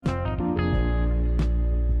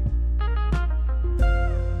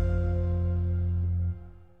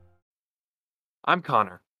I'm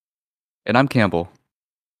Connor, And I'm Campbell.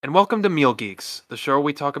 and welcome to Meal Geeks, the show where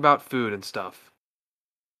we talk about food and stuff.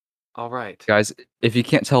 All right. Guys, if you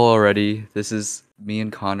can't tell already, this is me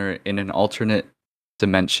and Connor in an alternate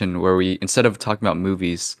dimension where we, instead of talking about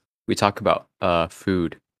movies, we talk about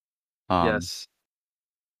food. Um, Yes.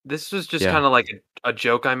 This was just yeah. kind of like a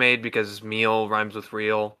joke I made because meal rhymes with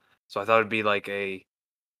real, so I thought it'd be like a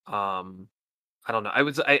um I don't know. I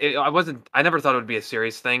wasn't I never thought it would be a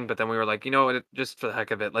serious thing, but then we were like, you know what, just for the heck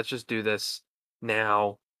of it, let's just do this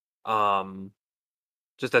now. Um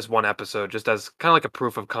just as one episode, just as kind of like a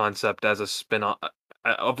proof of concept as a spin-off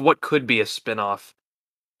of what could be a spin-off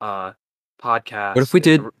uh What if podcast. we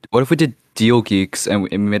did what if we did Deal Geeks and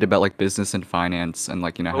we made it about like business and finance and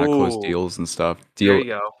like, how to close Oh, deals and stuff. there Deal you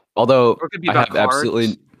go. Although Or it could be I about have absolutely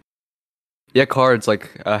cards. yeah, cards like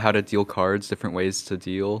how to deal cards, different ways to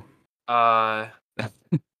deal. Uh,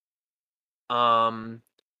 um,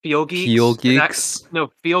 Feel Peel Geeks, and that Geeks. no,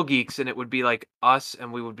 Feel Geeks, and it would be like us,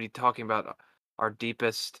 and we would be talking about our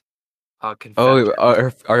deepest, Oh,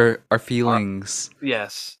 confessions. our Our feelings.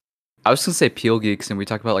 yes, I was gonna say peel geeks, and we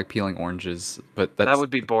talk about like peeling oranges, but that that's would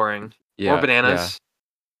be boring. Or yeah, yeah, bananas,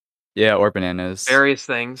 yeah, or bananas, various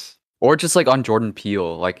things. or just like on Jordan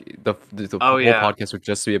Peele, like the Oh, whole yeah. podcast would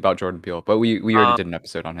just be about Jordan Peele. But we already Um, did an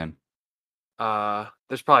episode on him.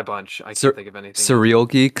 there's probably a bunch. I can't Sur think of anything else. Surreal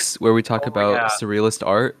Geeks, where we talk Oh, about yeah. surrealist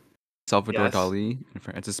art, Salvador Yes. Dali and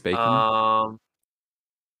Francis Bacon. Um,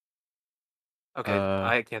 okay, Uh,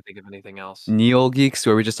 I can't think of anything else. Neil Geeks,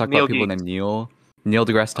 where we just talk about Meal people Geeks. named Neil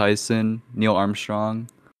deGrasse Uh, Tyson, Neil Armstrong,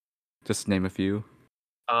 just to name a few.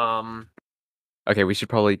 um, Okay, we should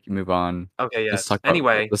probably move on. okay, Let's yes. talk about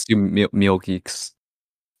Anyway, let's do meal geeks.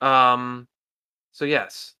 um, so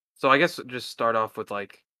yes. So I guess just start off with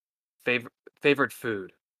like favorite favorite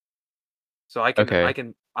food. So Okay. I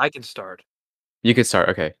can start. You could start.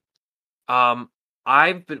 Okay. Um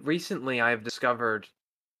I've discovered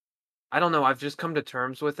I don't know, I've just come to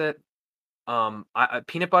terms with it.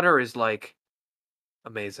 Peanut butter is like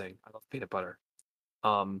amazing. I love peanut butter.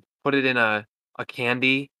 Put it in a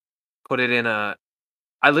candy, put it in a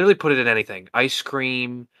I literally put it in anything. Ice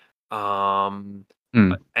cream, um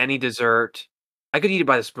Hmm. any dessert. I could eat it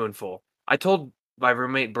by the spoonful. I told my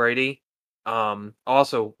roommate Brady,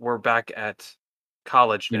 also we're back at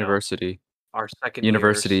college now, University. our second years.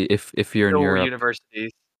 University. If you're in Still Europe.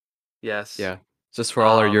 universities. Yes. Yeah. Just for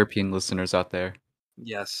all our Um, European listeners out there.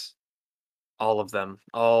 yes, all of them,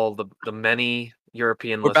 all the many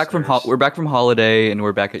European We're back from listeners. holiday and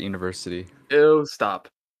we're back at university. Ew, stop.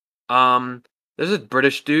 Um, there's a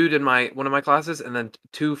British dude in my one of my classes, and then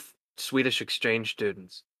 2 Swedish exchange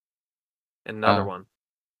students, and another Oh. one.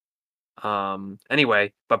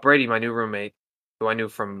 Anyway, but Brady, my new roommate, who I knew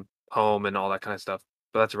from home and all that kind of stuff,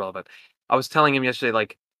 but that's irrelevant. I was telling him yesterday,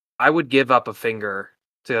 like, I would give up a finger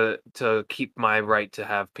to keep my right to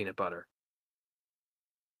have peanut butter.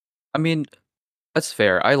 I mean, that's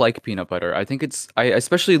fair. I like peanut butter. I think I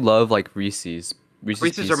especially love like Reese's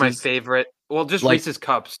Reese's are my Pieces. favorite. Well, just Like Reese's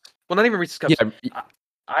cups. Well, not even Reese's yeah, cups. I,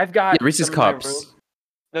 I've yeah, got Reese's some in my room. Cups.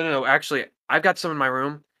 No. Actually, I've got some in my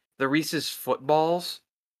room. The Reese's footballs.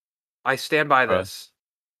 I stand by Uh, this.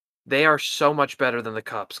 They are so much better than the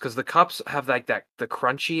cups because the cups have like that the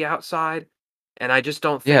crunchy outside, and I just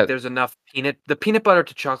don't think yeah. there's enough the peanut butter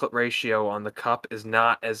to chocolate ratio on the cup is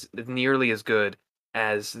not as nearly as good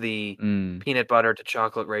as the Mm. peanut butter to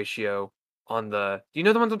chocolate ratio on the do you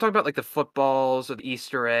know the ones I'm talking about? Like the footballs or the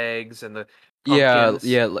Easter eggs and the Yeah, pumpkins?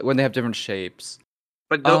 yeah, like when they have different shapes.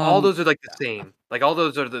 But all Um those are like the same. Like no, all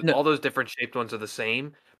those different shaped ones are the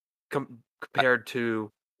same compared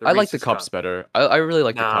to the I like the Reese's cups cup. better. I really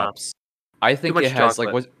like the Nah, cups. I too think it much has like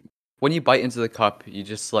chocolate. what when you bite into the cup, you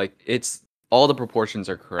just like it's all the proportions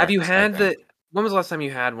are Have you correct, I had think. the when was the last time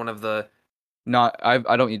you had one of the Not I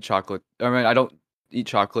don't eat chocolate. I mean, I don't eat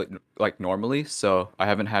chocolate like normally, so I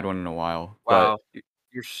haven't had one in a while. But wow,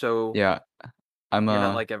 you're so yeah, I'm I you're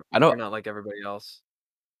don't not like everybody else.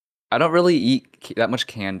 I don't really eat that much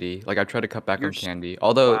candy. Like I try to cut back You're on s candy.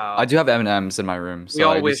 Although I wow. do have M&Ms in my room, so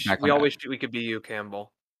I do snack We on all that. wish we could be you,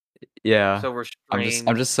 Campbell. Yeah. So I'm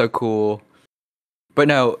restrained. just so cool. But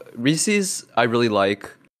no, Reese's I really like,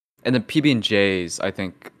 and then PB&J's I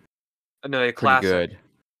think No, a pretty classic. good.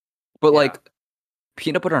 But Yeah. like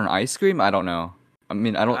peanut butter on ice cream, I don't know. I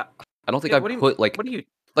mean, Uh, I don't think yeah, I put what do you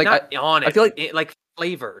like not on I it, feel like like,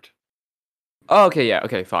 flavored. oh okay, yeah,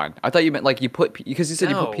 okay, fine. I thought you meant like you put because you said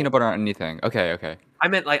you put No. peanut butter on anything. Okay, okay. I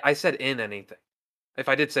meant, like I said in anything. If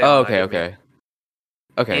I did say Oh, on, I okay, didn't mean okay.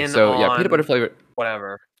 Okay, in, so yeah, peanut butter on, flavor.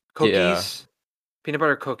 whatever. Yeah. Cookies, peanut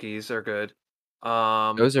butter cookies are good.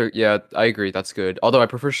 Those are yeah, I agree, that's good. Although I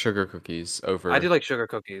prefer sugar cookies I do over like sugar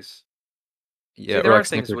cookies. Yeah, See, or there are like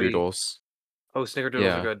things we snickerdoodles. Oh, snickerdoodles are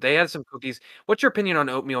Yeah. good. They had some cookies. What's your opinion on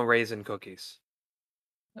oatmeal raisin cookies?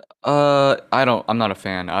 I'm not a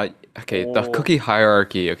fan. Okay, the Oh. cookie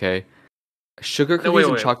hierarchy, okay? Sugar No, wait, cookies wait,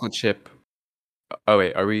 and wait. chocolate chip. Oh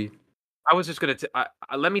wait, are we I was just gonna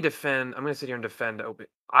let me defend. I'm gonna sit here and defend oatmeal.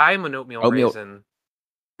 I'm an oatmeal oatmeal? raisin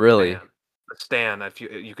Really? fan, a stan, if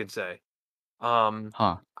you could say. Um,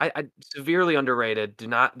 Huh. I severely underrated.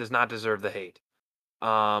 Does not deserve the hate.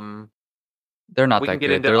 Um, They're not we can that get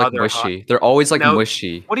good. into They're like other hot. mushy. They're always like No,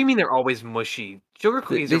 mushy. what do you mean they're always mushy? Sugar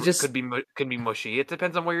cookies They are, just could be mushy. It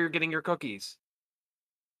depends on where you're getting your cookies.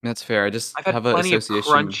 That's fair. I just I've had have an plenty of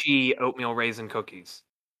association. crunchy oatmeal raisin cookies.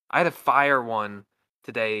 I had a fire one I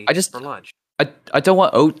today just for lunch. I don't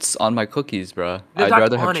want oats on my cookies, bruh. No, I'd that's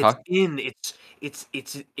rather have on, it's choc. in,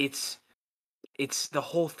 it's the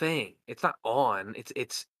whole thing. It's not on,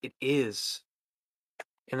 it is.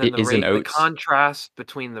 And then It is an the oats. contrast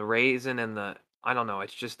between the raisin and the I don't know,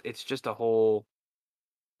 it's just a whole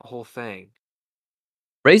thing.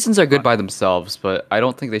 Raisins are good But, by themselves, but I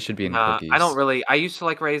don't think they should be in nah, I don't cookies. really I used to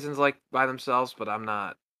like raisins, like, by themselves, but I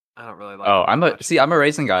don't really like Oh, them that much. I'm a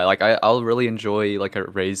raisin guy. Like I'll really enjoy like a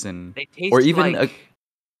raisin They or taste even like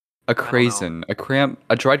a I don't know. craisin,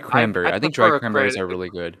 a dried cranberry. I I think prefer dried a cranberries are really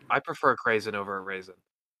good. I prefer a craisin over a raisin.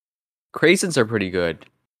 Craisins are pretty good.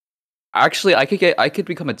 Actually, I could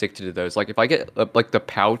become addicted to those. Like if I get like the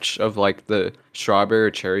pouch of like the strawberry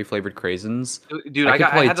or cherry flavored craisins, Dude, I could I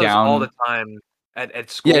probably had those all the down. time at Yeah,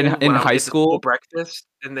 school in when I would high get the school school. breakfast,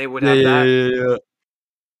 and they would Yeah, have yeah, that. yeah, yeah, yeah.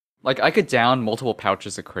 Like I could down multiple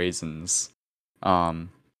pouches of craisins. Um,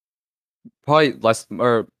 Probably less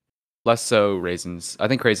so raisins. I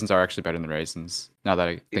think raisins are actually better than raisins. Now that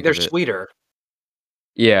I think They're of it. sweeter.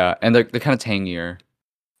 Yeah, and they're kind of tangier.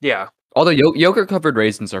 Yeah. Although yogurt covered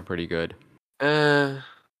raisins are pretty good. Uh,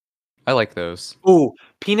 I like those. ooh,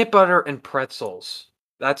 peanut butter and pretzels.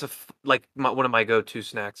 That's like one of my go-to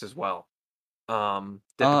snacks as well. Dip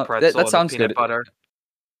a That pretzel in the sounds peanut good. butter.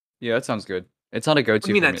 Yeah, that sounds good. It's not a What do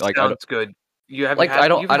you go-to mean for that me. Like sounds good? You haven't I had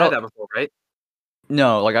don't that before, right?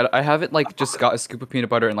 no, like I haven't like just Okay. got a scoop of peanut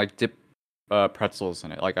butter and like dip pretzels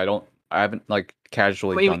in it. Like I haven't like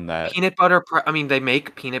casually Wait, done that. peanut butter I mean, they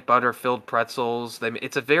make peanut butter filled pretzels.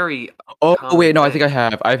 It's a very Oh common wait, no, I think thing. I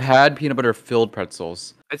have. I've had peanut butter filled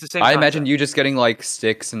pretzels. It's the same I imagine concept. you just getting like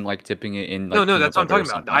sticks and like dipping it in No, like no, peanut that's what I'm butter or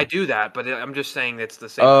talking about. I something. do that, but I'm just saying it's the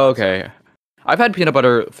same Oh, concept. okay. I've had peanut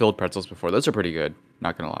butter filled pretzels before. Those are pretty good.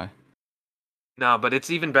 Not gonna lie. No, but it's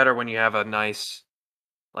even better when you have a nice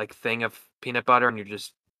like thing of peanut butter and you're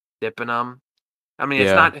just dipping them. I mean,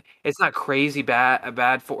 Yeah. it's not crazy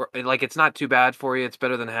bad for like it's not too bad for you. It's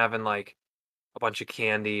better than having like a bunch of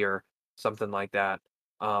candy or something like that.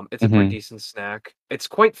 It's a pretty Hmm. decent snack. It's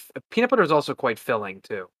peanut butter is also quite filling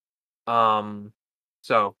too. Um,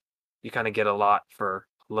 so you kind of get a lot for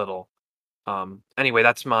little. Anyway,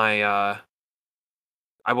 that's my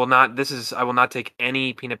I will not take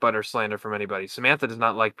any peanut butter slander from anybody. Samantha does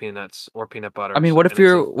not like peanuts or peanut I butter, mean, so and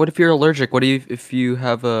it's a what if you're allergic? What if you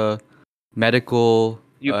have a medical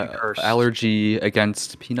you'd be cursed. allergy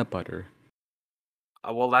against peanut butter?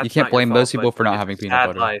 Well, You that's can't not your blame those fault, but people for not it's having a peanut sad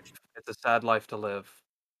butter. life. It's a sad life to live.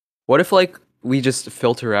 What if like we just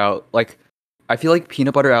filter out like I feel like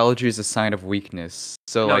peanut butter allergy is a sign of weakness.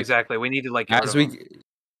 So No, like exactly. We need to like get rid as of them. we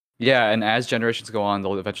yeah, and as generations go on,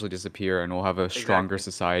 they'll eventually disappear and we'll have a stronger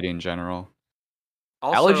Exactly. society in general.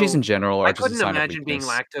 Allergies in Also, general I are just a couldn't sign of imagine being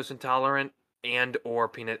weakness. lactose intolerant and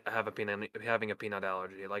or having a peanut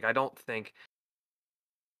allergy. Like I don't think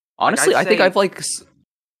like Honestly, I'd I think say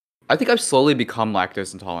I think I've slowly become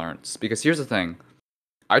lactose intolerant because here's the thing.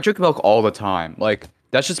 I drink milk all the time. Like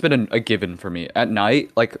that's just been a given for me. At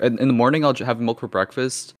night, like in the morning I'll have milk for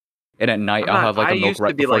breakfast, and at night I'll have like I a milk used to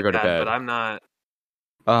right be before I like go to that, but bed. I'm not.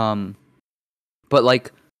 Um but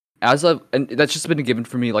like as of and that's just been a given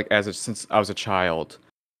for me like since I was a child.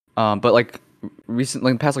 But like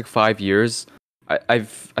recently, in the past like 5 years, I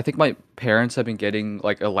think my parents have been getting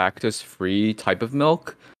like a lactose free type of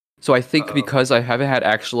milk. So I think Uh-oh. because I haven't had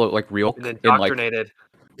actual like And in like indoctrinated.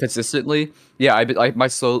 consistently, yeah,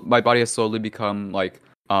 my body has slowly become like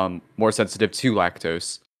more sensitive to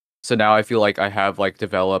lactose. So now I feel like I have like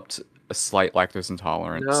developed a slight lactose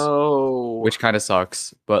intolerance, No. which kind of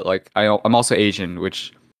sucks. But like I'm also Asian,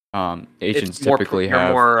 which It's Asians more typically you're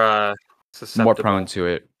have more more prone susceptible. to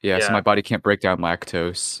it. Yeah, so Yeah. my body can't break down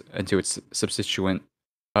lactose into its substituent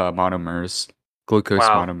monomers, glucose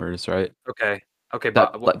Wow. monomers, right? Okay. Okay,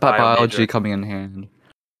 That bio biology major. coming in hand.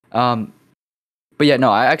 Um, but yeah,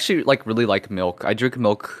 no, I actually like really like milk. I drink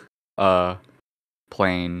milk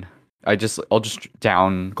plain. I'll just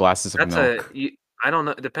down glasses of That's a milk. you I don't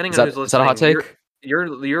know, depending on who's Is that a hot listening, take?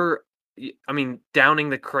 you're I mean, downing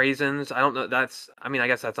the craisins. I don't know. I mean, I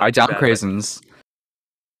guess that's I not too down bad, but craisins.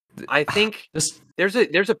 I think Just there's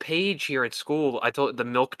a page here at school. I told the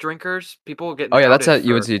milk drinkers. People oh getting yeah, that's outed at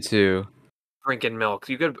for UNC too. drinking milk.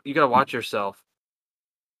 You gotta watch yourself.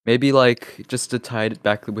 Maybe like just to tie it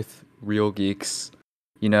back with Real Geeks,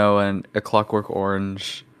 and A Clockwork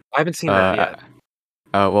Orange. I haven't seen that Uh, yet.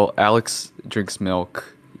 well, Alex drinks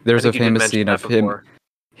milk. I There's a think you did famous mention scene that of him, before.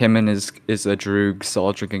 him and his a Droog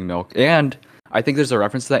all drinking milk, and I think there's a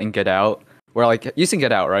reference to that in Get Out, where like you seen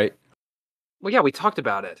Get Out, right? Well, yeah, we talked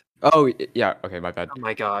about it. Oh yeah, okay, my bad. Oh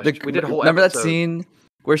my gosh, The we did a whole remember that episode. scene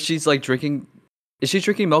where she's like drinking? Is she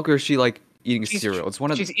drinking milk or is she like eating She's cereal? It's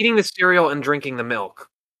one of. she's eating the cereal and drinking the milk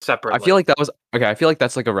I feel separately, like that was okay. I feel like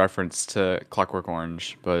that's like a reference to Clockwork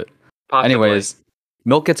Orange, but possibly. anyways,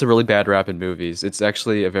 milk gets a really bad rap in movies. It's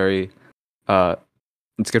actually a very uh,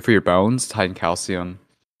 it's good for your bones, high in calcium.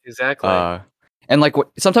 Exactly. Uh, and like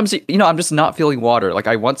sometimes I'm just not feeling water. Like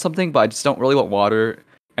I want something, but I just don't really want water.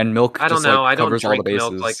 And milk I don't just know. like I don't covers all the drink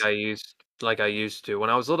milk bases. like I used to. When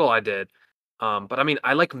I was little, I did. But I mean,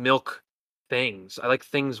 I like milk things. I like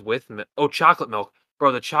things with milk. Oh, chocolate milk,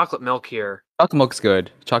 bro. The chocolate milk here. Chocolate milk's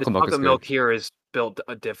good. The Chocolate milk is chocolate good. milk here is built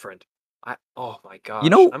different. Oh my You gosh,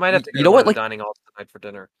 know, I might have to you go to know one what? of the Like, dining halls tonight for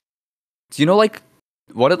dinner. do you know like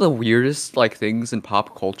one of the weirdest like things in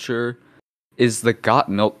pop culture is the Got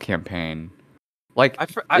Milk campaign. Like, it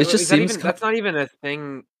just Is that seems even? That's not even a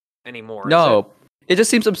thing anymore, is it? no, it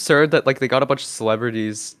just seems absurd that like they got a bunch of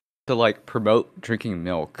celebrities to like promote drinking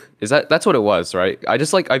milk. That's what it was, right? I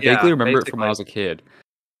vaguely Yeah, remember it from when I basically. was a kid.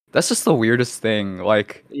 That's just the weirdest thing.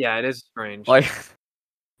 Yeah, it is strange. Like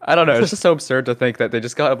I don't know. It's just so absurd to think that they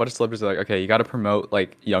just got a bunch of celebrities like, okay, you got to promote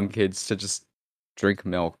like young kids to just drink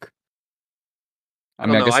milk. I I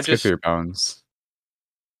mean, don't I know. guess it's good for your bones.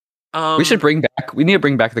 Um, We need to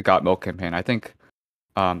bring back the Got Milk campaign. I think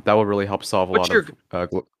that will really help solve a what's lot your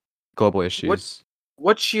of global what issues.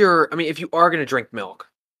 what's your? I mean, if you are gonna drink milk,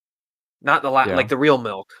 not like Yeah. the real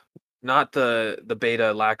milk, not the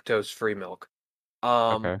beta lactose free milk.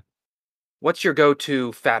 Um, Okay. what's your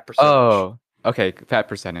go-to fat percentage? Oh, okay. Fat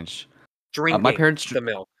percentage. My Drinking parents. the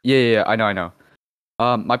milk. Yeah. I know. I know.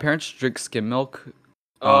 My parents drink skim milk.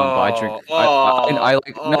 But I drink. Oh, I oh,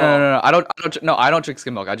 like. oh. No. I don't drink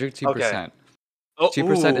skim milk. I drink two Okay. percent. Oh,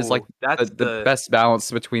 2% is like ooh, that's the the. best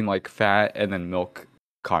balance between like fat and then milk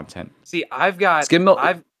content. See, Skim milk.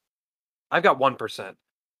 I've got 1%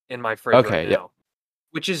 in my fridge right Okay. Yeah. now,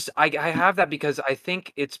 which is I have that because I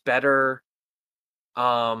think it's better.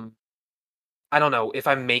 Um, I don't know if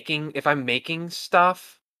I'm making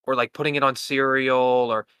stuff or like putting it on cereal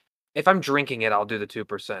or if I'm drinking it, I'll do the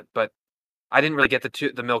 2%. But I didn't really get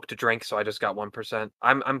the milk to drink, so I just got 1%.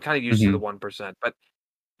 I'm kind of used to the hmm 1%, but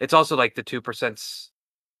it's also like the 2%'s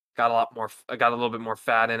got a little bit more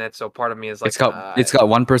fat in it. So part of me is like, It's got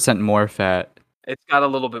 1% more fat. it's got a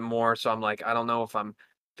little bit more. So I'm like, I don't know if I'm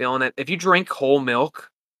feeling it. If you drink whole milk,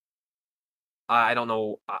 I don't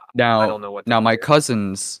know. I Now, don't know what to now tell my you,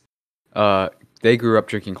 cousins, uh, they grew up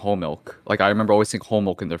drinking whole milk. Like I remember always seeing whole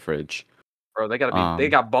milk in their fridge. bro. They Um,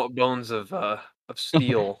 got bones of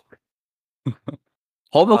steel.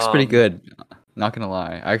 Whole milk's pretty Um, good. Not gonna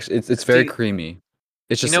lie. Actually, it's very see, creamy.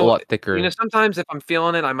 It's you just a know, lot thicker. sometimes if I'm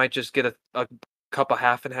feeling it, I might just get a cup of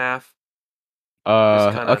half and half. Just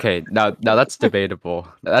kind of. Okay. Now that's debatable.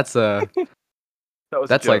 That was a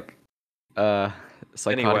That's joke. like uh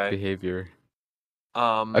psychotic Anyway, behavior.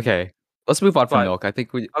 um, Okay. Let's move on from but milk. I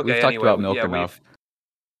think we've okay. talked Anyway, about milk yeah, we've enough.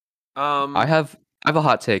 I um. have I have a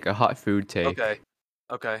hot take, a hot food Okay, take.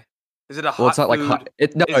 okay. Is it a Well, it's hot not like hot.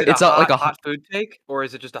 food? No, Is it a it's not like hot a hot food take, or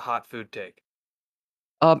is it just a hot food take?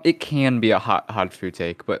 it can be a hot food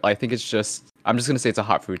take, but I think I'm just gonna say it's a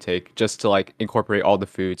hot food take just to like incorporate all the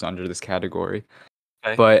foods under this category.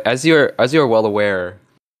 Okay. But as you're well aware,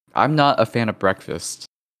 I'm not a fan of breakfast.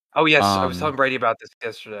 Oh yes, I was Um telling Brady about this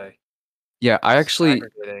yesterday. yeah, I It's actually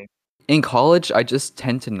aggravating. in college I just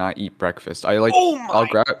tend to not eat breakfast. Oh I'll my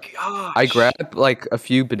grab I grab gosh! like a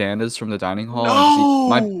few bananas from the dining hall and just eat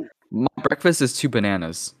No, my breakfast is two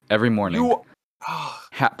bananas every morning. you. Oh,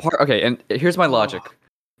 Okay, and here's my oh, logic.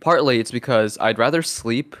 Partly it's because I'd rather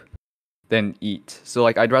sleep than eat. So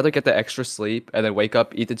like I'd rather get the extra sleep and then wake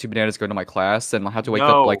up, eat the two bananas, go to my class, than I'll have to wake up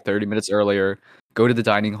no. like 30 minutes earlier, go to the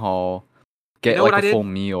dining hall, You get know what like I a full did?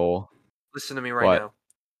 meal. Listen to me right What? now.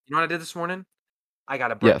 You know what I did this morning?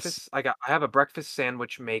 Yes. I have a breakfast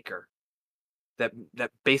sandwich maker that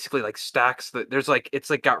basically like stacks there's like it's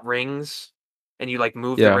like got rings and you like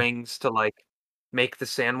move the Yeah, rings to like make the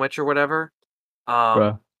sandwich or whatever.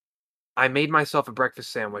 bruh. Um I made myself a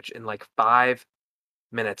breakfast sandwich in like 5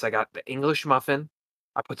 minutes. I got the English muffin,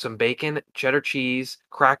 I put some bacon, cheddar cheese,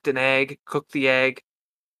 cracked an egg, cooked the egg,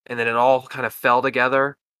 and then it all kind of fell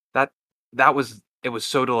together. That that was it was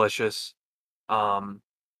so delicious.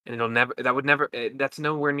 And it'll never that would never that's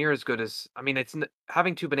nowhere near as good as I mean,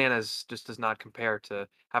 having 2 bananas just does not compare to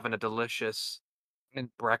having a delicious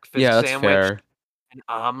breakfast Yeah, that's sandwich, fair. an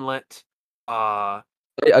omelet, uh,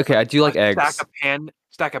 Okay, I do a like eggs.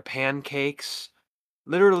 stack of pancakes.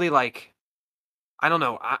 Literally, like, I don't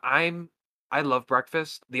know, I love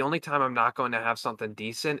breakfast. The only time I'm not going to have something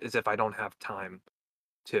decent is if I don't have time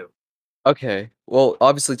to. Okay. Well,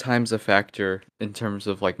 obviously time's a factor in terms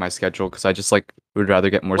of like my schedule because I just like would rather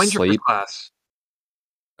get more When's your first sleep. class?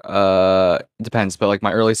 It depends, but like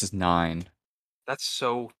my earliest is 9. That's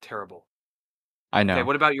so terrible. I Okay, know.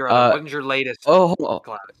 what about your other Uh when's your latest oh,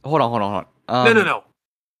 class? hold on. No, no, no.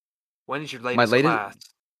 When is your My latest latest class?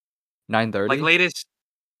 Like, 9:30. latest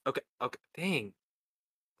okay, okay. Dang,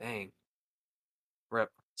 dang. Rip.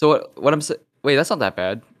 So what I'm saying? Wait, that's not that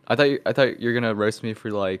bad. I thought you're gonna roast me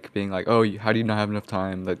for like being like, oh, how do you not have enough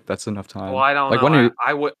time? That's enough Well, time. I don't Like, know.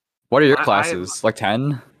 I would what are your I classes? Like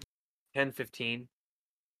 10? 10, 15.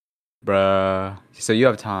 Bruh. So you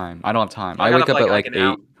have time. I don't have time. So I I got wake up, up at like, like an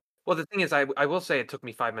hour 8. well, the thing is I will say it took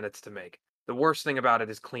me 5 minutes to make. The worst thing about it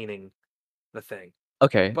is cleaning the thing.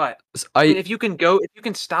 Okay. But, I mean, I if you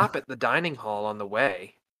can stop at the dining hall on the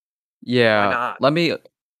way, why Yeah. not?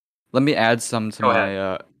 Let me add some to Go ahead.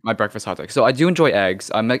 my my breakfast hot take. So I do enjoy eggs.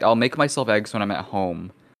 I'll make myself eggs when I'm at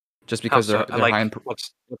home, just How because so? they're high in What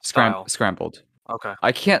style? scrambled. Okay.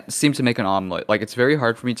 I can't seem to make an omelet. Like it's very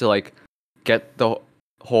hard for me to like get the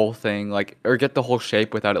whole thing like or get the whole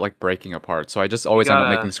shape without it like breaking apart. So I just You always end up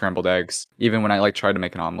making gotta scrambled eggs, even when I like try to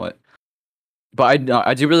make an omelet. But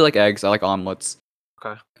I do really like eggs. I like omelets.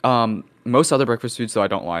 okay. Most other breakfast foods though I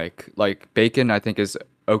don't like. Like bacon, I think is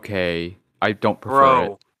okay. I don't prefer it.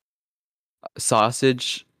 Bro.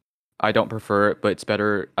 Sausage, I don't prefer it, but it's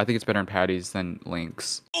better. I think it's better in patties than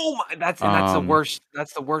links. Oh my Um,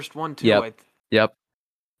 that's the worst one too, yep, yep.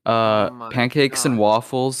 oh my Pancakes and god.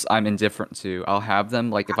 waffles, I'm indifferent to. I'll have them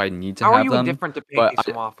like if I need to How are have you them, indifferent to but pancakes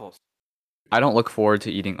and waffles? I don't look forward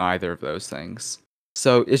to eating either of those things.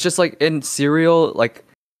 So it's just like in cereal, like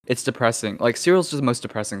it's depressing. Like cereal's just the most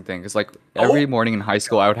depressing thing. It's like Oh every morning in high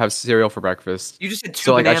school, I would have cereal for breakfast.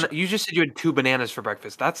 So like you just said you had 2 bananas for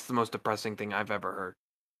breakfast. That's the most depressing thing I've ever heard.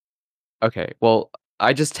 okay, well,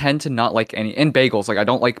 I just tend to not like any and bagels. Like I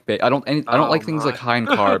don't Oh like things like my. high in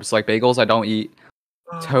carbs. Like bagels, I don't eat.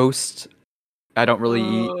 Toast, I don't really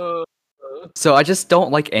eat. Uh, So I just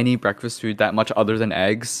don't like any breakfast food that much other than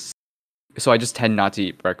eggs. So I just tend not to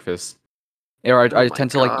eat breakfast. Or oh I my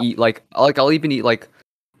tend to like god. eat like I'll even eat like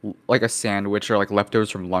a sandwich or like leftovers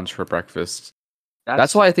from lunch for breakfast. That's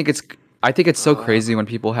That's why I think it's so uh, crazy when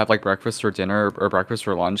people have like breakfast for dinner or breakfast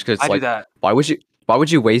for lunch because I do like that. why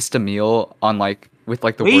would you waste a meal on like with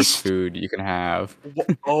like the worst Waste? food you can have?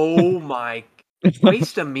 Oh my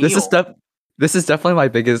waste a This is meal. stuff this is definitely my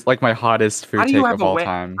biggest like my hottest How food do you take have of a all wa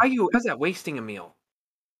time. how's that wasting a meal?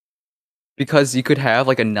 Because you could have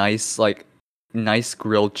like a nice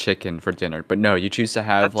grilled chicken for dinner, but no, you choose to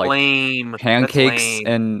have That's like lame. That's pancakes lame.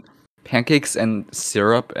 and pancakes and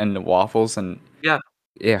syrup and waffles and Yeah,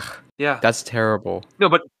 ugh, yeah. that's terrible. No,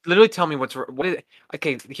 but literally tell me what is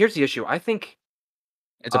okay, here's the issue.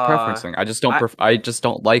 It's a preference Uh, thing. I I just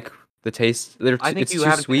don't like the taste. I think It's you too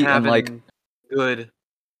haven't been sweet and like having good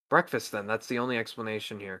breakfast then. That's the only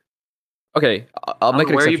explanation here. okay, I'll I don't make know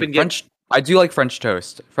an where you've exception. been getting I do like French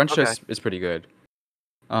toast. French okay. toast is pretty good.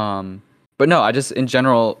 Um, but no, I just in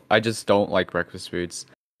general I just don't like breakfast foods.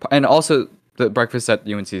 And also the breakfast at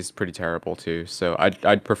UNC is pretty terrible too. So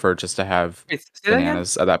I'd prefer just to have Wait, say that again?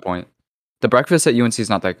 bananas at that point. The breakfast at UNC is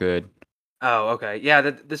not that good. Oh, okay. Yeah,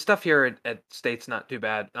 the stuff here at State's not too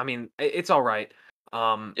bad. I mean, it's all right.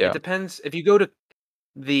 It Yeah. depends if you go to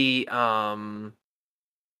the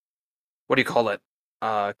what do you call it?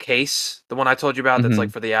 Case, the one I told you about that's like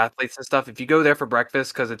Mhm. for the athletes and stuff. If you go there for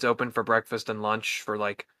breakfast because it's open for breakfast and lunch for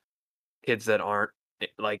like kids that aren't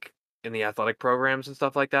like in the athletic programs and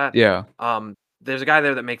stuff like that. Yeah. There's a guy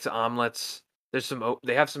there that makes omelets. There's some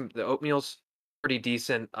they have some the oatmeal's pretty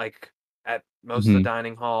decent like at most of the Mhm.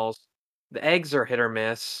 dining halls. The eggs are hit or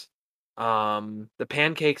miss. The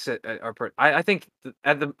pancakes are pretty. I think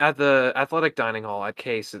at the athletic dining hall at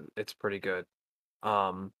Case it's pretty good.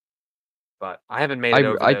 Um, but I haven't made it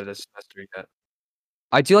over I there this semester yet.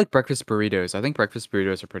 I do like breakfast burritos. I think breakfast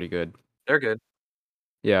burritos are pretty good. They're good.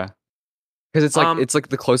 Yeah. Cuz Um, it's like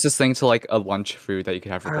the closest thing to like a lunch food that you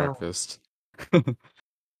could have for uh, breakfast.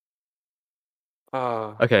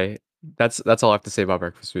 uh, Okay. That's all I have to say about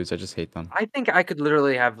breakfast foods. I just hate them. I think I could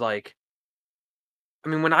literally have like I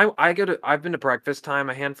mean, when I've been to breakfast time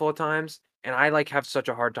a handful of times, and I, like, have such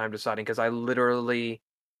a hard time deciding because I literally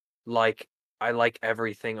like I like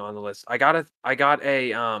everything on the list. I got a,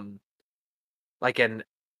 like, an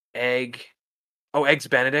egg eggs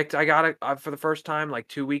Benedict I got it, for the first time, like,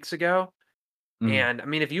 2 weeks ago, Mm. and, I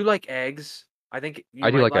mean, if you like eggs, I think you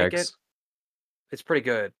I do might like like it. eggs. It's pretty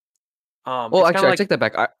good. Well, It's kinda actually, I like take that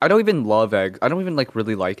back. I don't even love eggs. I don't even like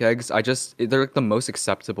really like eggs. They're like the most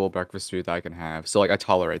acceptable breakfast food that I can have. So like I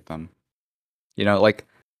tolerate them. You know, like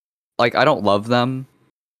I don't love them.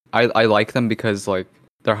 I like them because like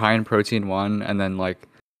they're high in protein one, and then like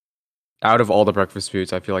out of all the breakfast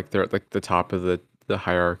foods, I feel like they're at like the top of the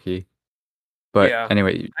hierarchy. But yeah.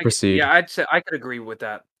 anyway, proceed. I'd say I could agree with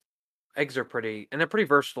that. Eggs are pretty and they're pretty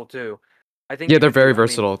versatile too. I think Yeah, you they're could very do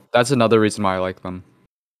versatile. That's another reason why I like them.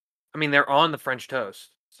 they're on the French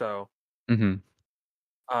toast, so, Mhm.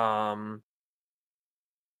 um,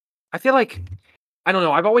 I feel like I don't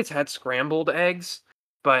know, I've always had scrambled eggs,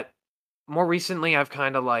 but more recently, I've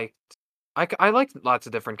kinda liked I like lots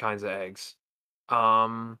of different kinds of eggs.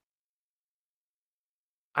 Um,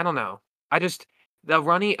 I don't know. I just the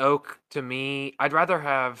runny oak to me, I'd rather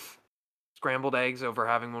have scrambled eggs over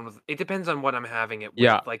having one with it depends on what I'm having it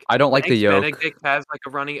with, Yeah, like, I don't like the Eggs yolk. Benedict has, like,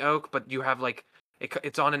 a runny oak, but you have, like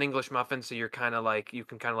it's on an English muffin, so you're kinda like you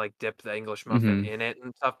can kinda, like, dip the English muffin Mhm. in it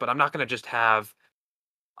and stuff, but I'm not gonna just have,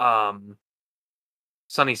 um,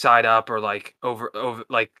 sunny side up or, like, over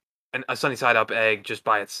like, a sunny side up egg just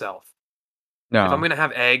by itself. If I'm No, gonna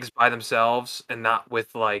have eggs by themselves and not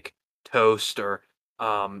with, like, toast or,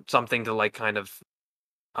 something to, like, kind of,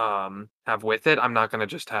 have with it, I'm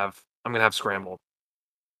gonna have scrambled.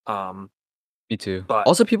 Um, me too. but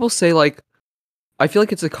Also, people say like I feel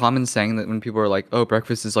like it's a common saying that when people are like, "Oh,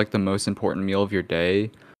 breakfast is like the most important meal of your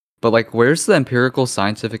day," but like, where's the empirical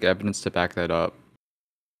scientific evidence to back that up?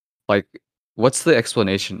 Like, what's the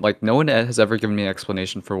explanation? Like, no one has ever given me an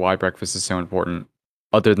explanation for why breakfast is so important,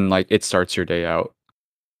 other than like it starts your day out.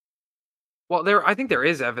 well, I think there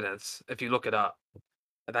is evidence if you look it up.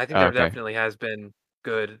 And I think Oh, there okay, definitely has been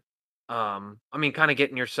good, I mean, kinda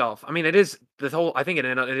getting yourself I mean, it is the whole I think it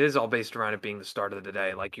is all based around it being the start of the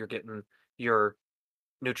day, like, you're getting your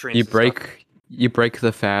you nutrients and stuff. break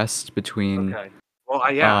the fast between Okay.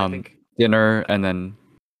 Well, yeah, I think dinner and then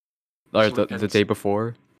or sleep the day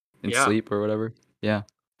before and yeah, sleep or whatever. Yeah,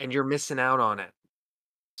 and you're missing out on it,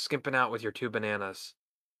 skimping out with your 2 bananas.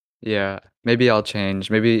 yeah. Maybe I'll change.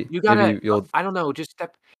 You gotta Maybe you'll I don't know, just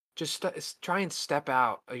try and step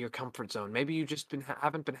out of your comfort zone. Maybe you just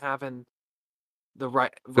haven't been having the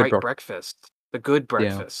good right bro. breakfast, the good Yeah.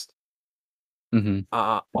 breakfast. Mhm.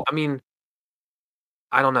 I mean,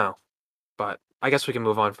 I don't know, but I guess we can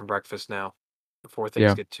move on from breakfast now before things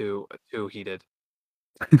Yeah. get too heated.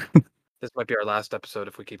 This might be our last episode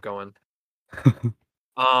if we keep going.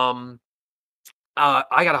 Um,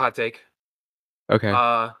 I got a hot take. Okay.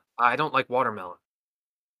 I don't like watermelon.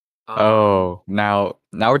 Um, Oh,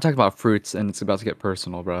 now we're talking about fruits and it's about to get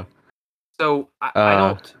personal, bro. so I Uh,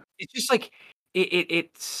 don't. It's just like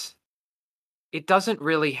it's it doesn't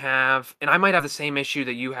really have, and I might have the same issue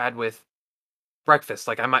that you had with breakfast.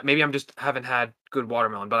 Like maybe I'm just haven't had good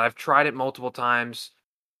watermelon, but I've tried it multiple times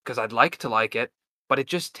because I'd like to like it, but it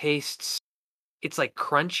just tastes. It's like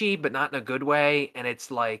crunchy, but not in a good way, and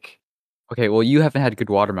it's like okay, well, you haven't had good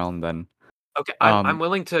watermelon then. okay, I'm Um,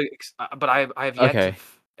 willing to, but I have yet to. okay.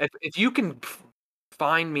 If you can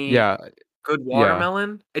find me Yeah, good yeah,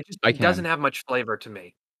 watermelon, I it doesn't can. have much flavor to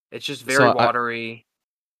me. It's just very So watery.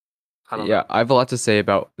 I don't yeah, know. I have a lot to say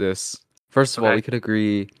about this. First of all, we Okay, could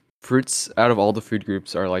agree fruits out of all the food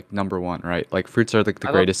groups are like number one, right? Like fruits are like the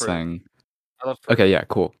I love greatest fruit. thing. I love fruit. Okay, yeah,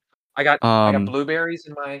 cool. I got Um, blueberries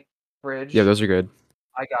in my yeah, fridge. those are good.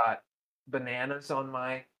 I got bananas on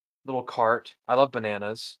my little cart. I love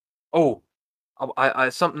bananas. Oh, I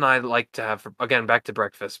something I like to have for again, back to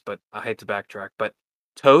breakfast, but I hate to backtrack, but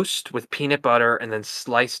toast with peanut butter and then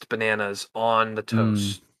sliced bananas on the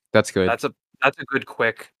Mm, toast. that's good. That's a that's a good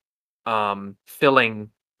quick,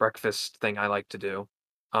 filling breakfast thing I like to do.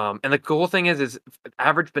 And the cool thing is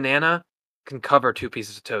average banana can cover 2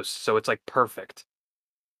 pieces of toast, so it's, like, perfect.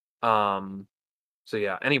 Um, so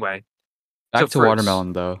yeah, anyway, so Back to fruits.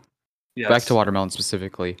 watermelon though. Back to Yes. watermelon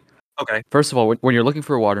specifically. Okay. First of all, when you're looking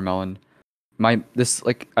for a watermelon, my this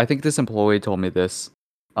like I think this employee told me this.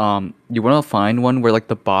 You want to find one where like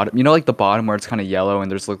the bottom, like the bottom where it's kind of yellow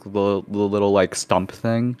and there's like the little like stump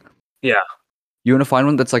thing. Yeah, You want to find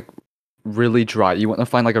one that's like really dry. You want to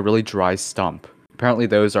find like a really dry stump. Apparently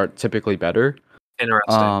those are typically better.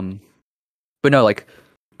 interesting. Um, but no, like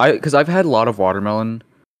because I've had a lot of watermelon,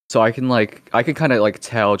 so I can kind of like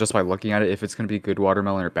tell just by looking at it if it's gonna be good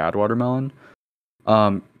watermelon or bad watermelon.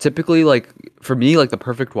 Typically, like for me, like the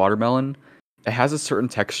perfect watermelon, it has a certain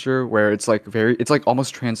texture where it's like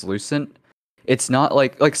almost translucent. It's not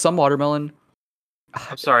like some watermelon.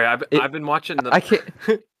 I'm sorry. It I've been watching the. I can't.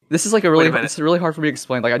 This is like Wait a minute. it's really hard for me to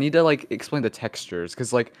explain. Like I need to like explain the textures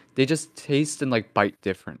because like they just taste and like bite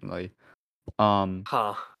differently. Um,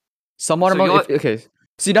 Huh. some So you watermelon. let. If okay,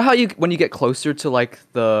 so you know how you when you get closer to like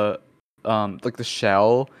the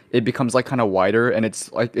shell, it becomes like kind of whiter and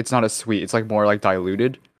it's like it's not as sweet. It's like more like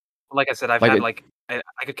diluted. Like I said, I've Like had it, like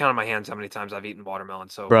I could count on my hands how many times I've eaten watermelon.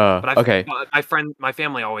 So, bruh. but Okay, my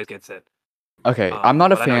family always gets it. okay. I'm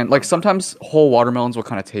not a But I know what fan. you're Like talking about. sometimes whole watermelons will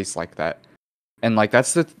kind of taste like that, and like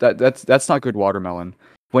that's not good watermelon.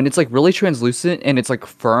 When it's like really translucent and it's like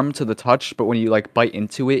firm to the touch, but when you like bite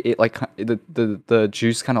into it, it like the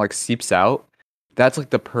juice kind of like seeps out. That's like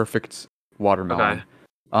the perfect Okay. watermelon.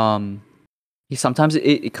 Um, sometimes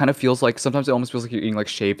it kind of feels like sometimes it almost feels like you're eating like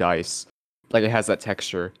shaved ice. Like it has that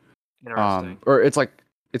texture. Interesting. Or it's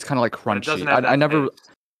kind of like But it doesn't crunchy. have I that never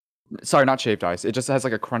taste. sorry, not shaved ice. It just has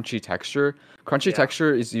like a crunchy texture. Crunchy Yeah.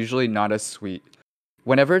 texture is usually not as sweet.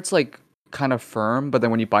 Whenever it's like kind of firm, but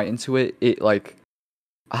then when you bite into it, it like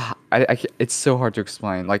it's so hard to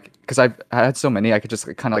explain. Like because I had so many, I could just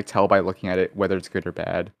kind of like tell by looking at it whether it's good or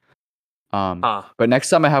bad. Huh. But next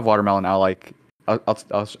time I have watermelon, I'll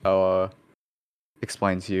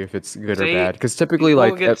explain to you if it's good or See, bad. Because typically,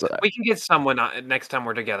 like we can get someone next time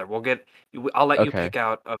we're together. I'll let you okay, pick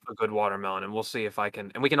out a good watermelon, and we'll see if I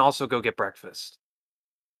can. And we can also go get breakfast.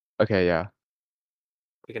 okay, yeah.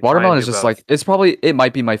 We can try and Watermelon is do just both. like it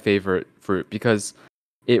might be my favorite fruit because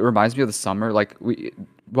it reminds me of the summer. Like we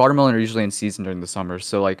watermelon are usually in season during the summer,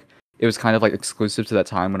 so like it was kind of like exclusive to that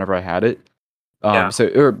time whenever I had it. Yeah.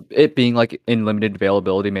 So it being like in limited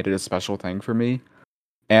availability made it a special thing for me,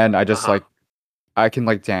 and I Uh just huh. like I can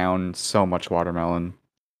like down so much watermelon.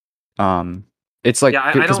 Um, it's like Yeah.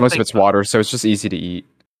 I because don't most of think. it's water, so it's just easy to eat.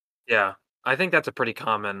 Yeah. I think that's a pretty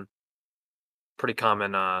common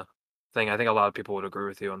thing. I think a lot of people would agree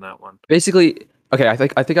with you on that one. Basically, okay, I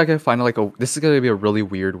think I can find like a this is gonna be a really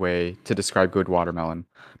weird way to describe good watermelon.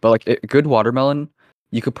 But like good watermelon,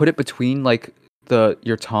 you could put it between like the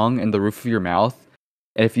your tongue and the roof of your mouth,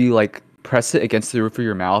 and if you like press it against the roof of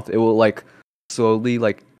your mouth, it will like slowly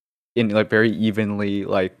like in like very evenly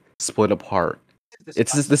like split apart.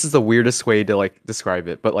 It's just this is the weirdest way to like describe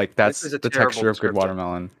it, but like This that's is a the terrible texture of good description.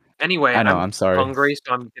 watermelon. Anyway, I know, I'm I'm sorry. hungry,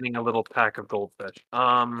 so I'm getting a little pack of goldfish.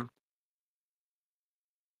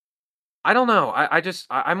 I don't know.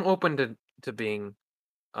 I'm open to being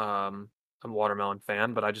um a watermelon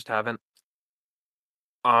fan, but I just haven't.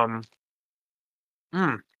 Um,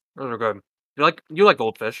 mm, those are good. You like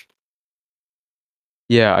goldfish,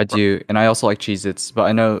 Yeah, I R- do, and I also like Cheez-Its, but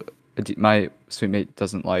I know my sweet mate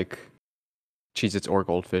doesn't like Cheez-Its or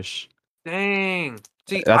goldfish. dang.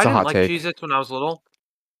 See, That's I a didn't hot like take. Cheez-Its when I was little.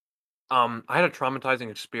 I had a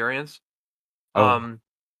traumatizing experience. Oh, Um,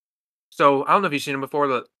 so I don't know if you've seen them before,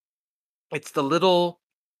 but it's the little,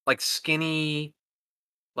 like skinny,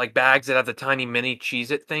 like bags that have the tiny mini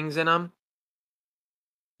Cheez-It things in them,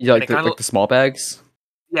 yeah, and it kind of like the small bags.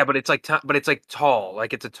 yeah, but it's like tall,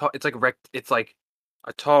 like it's like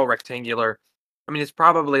a tall rectangular. I mean, it's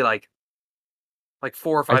probably like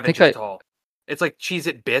 4 or I 5 think inches I, tall. It's like Cheez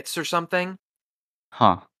It Bits or something,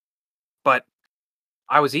 huh? but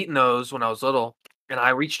I was eating those when I was little, and I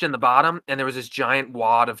reached in the bottom, and there was this giant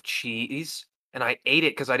wad of cheese, and I ate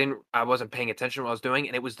it because I wasn't paying attention to what I was doing,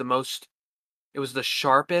 and it was the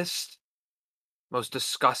sharpest, most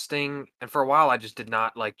disgusting, and for a while, I just did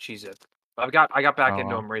not like Cheez It. I got back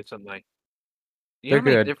into Oh, them recently. You know they're how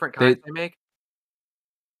many good. different kinds They, they make?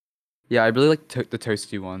 yeah, I really like the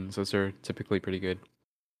toasty ones. Those are typically pretty good.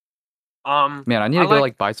 Man, I need I to go like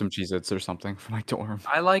like buy some Cheez-Its or something for my dorm.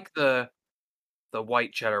 I like the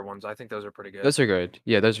white cheddar ones, I think those are pretty good. Those are good.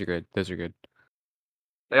 Yeah, those are good. Those are good.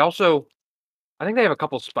 They also I think they have a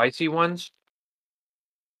couple spicy ones.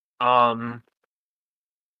 Trying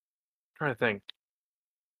to think.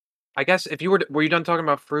 I guess if you were you done talking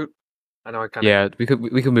about fruit? I know I kinda Yeah, we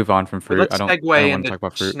could move on from fruit. let's I segue don't want to into talk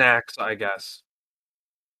about fruit. snacks, I guess.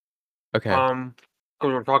 Okay. 'Cause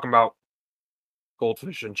we're talking about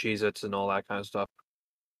goldfish and Cheez-Its and all that kinda stuff.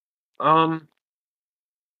 Um,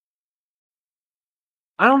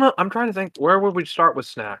 I don't know, I'm trying to think, where would we start with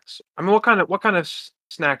snacks? I mean, what kind of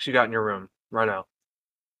snacks you got in your room right now?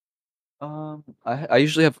 I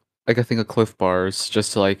usually have like I think a Cliff Bars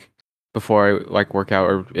just to like before I like work out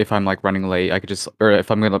or if I'm like running late, I could just or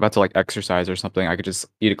if I'm gonna about to like exercise or something, I could just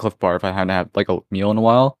eat a Cliff Bar if I hadn't had like a meal in a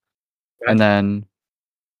while. Okay. And then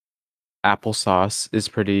applesauce is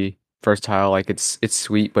pretty. versatile. Like it's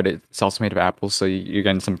sweet, but it's also made of apples, so you're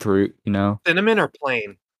getting some fruit. You know, Cinnamon or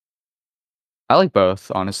plain? I like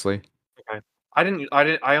both, honestly. Okay.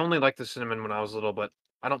 I only liked the cinnamon when I was little, but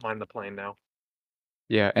I don't mind the plain now.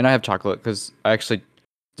 Yeah, and I have chocolate because I actually,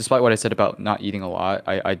 despite what I said about not eating a lot,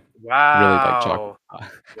 I really like chocolate.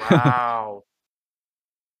 Wow. Wow.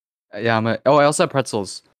 Yeah, oh, I also have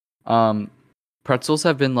pretzels. Um, pretzels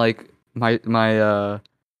have been like my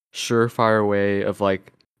surefire way of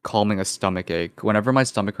like calming a stomach ache. Whenever my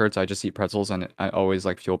stomach hurts, I just eat pretzels and I always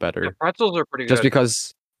like feel Yeah, better. pretzels are pretty Just good.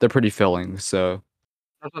 because they're pretty filling. So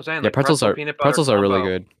That's what I'm saying, yeah, like pretzel peanut butter pretzels are really combo.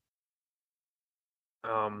 good.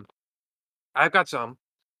 Um, I've got some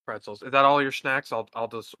pretzels. Is that all your snacks? I'll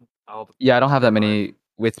Yeah, I don't have say that mine. many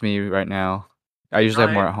with me right now. I usually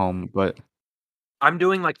have more I at home, but I'm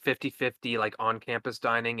doing like 50-50 like on campus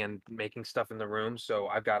dining and making stuff in the room, so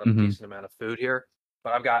I've got a mhm. decent amount of food here.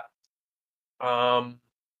 But I've got um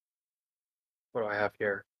what do I have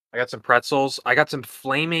here? I got some pretzels. I got some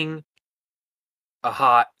flaming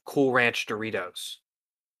hot Cool Ranch Doritos,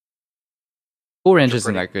 Cool which Ranch are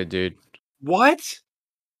isn't pretty. that good, dude. What?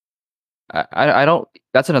 I don't.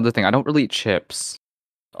 That's another thing. I don't really eat chips.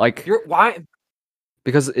 Like You're why?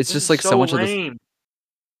 because it's This just is like so so much of this. lame.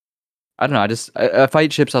 I don't know. If I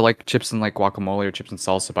eat chips, I like chips and like guacamole or chips and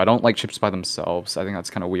salsa. But I don't like chips by themselves. I think that's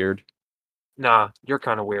kind of weird. Nah, you're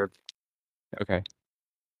kind of weird. Okay.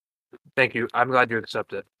 Thank you. I'm glad you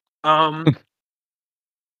accept it. Um,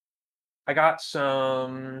 I got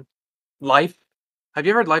some Life. Have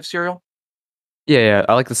you ever had Life cereal? Yeah, yeah.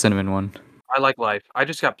 I like the cinnamon one. I like Life. I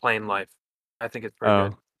just got plain Life. I think it's pretty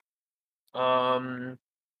good. Oh, Um,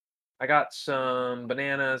 I got some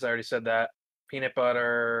bananas. I already said that. Peanut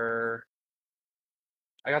butter.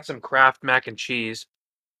 I got some Kraft mac and cheese.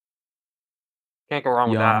 Can't go wrong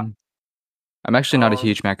with that. yum. I'm actually not a Um,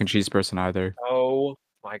 huge mac and cheese person either. oh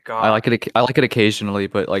my gosh. I like it occasionally,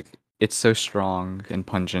 but like it's so strong and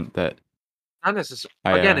pungent that Not necessarily.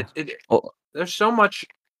 I Again, it well, there's so much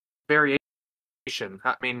variation.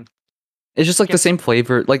 I mean, it's just you like the can't. same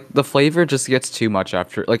flavor. Like the flavor just gets too much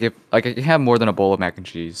after. Like if like I can have more than a bowl of mac and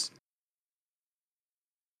cheese.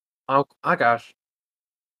 Oh my gosh.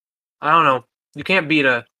 I don't know. You can't beat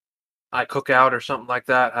a I cookout or something like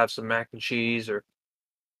that. Have some mac and cheese or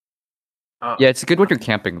uh, Yeah, it's good when you're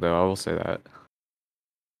camping though. I will say that.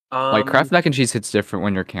 Like um. Kraft mac and cheese hits different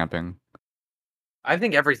when you're camping. I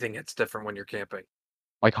think everything hits different when you're camping.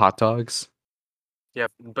 Like hot dogs. Yeah,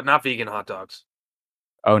 but not vegan hot dogs.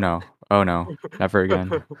 Oh no. Oh no. Never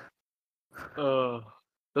again. Ugh,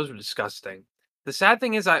 those were disgusting. The sad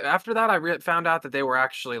thing is, I after that, found out that they were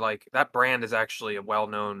actually like that brand is actually a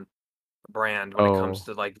well-known brand when it comes Oh.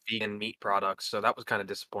 to like vegan meat products. So that was kind of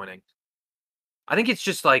disappointing. I think it's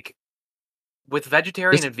just like with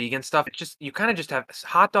vegetarian Just and vegan stuff, it's just you kind of just have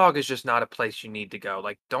hot dog is just not a place you need to go.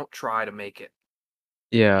 Like, don't try to make it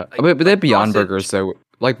yeah. But they like have Beyond sausage. Burgers though.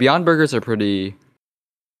 Like Beyond Burgers are pretty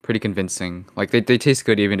convincing. Like they taste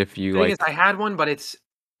good even if you The thing is, I like had one, but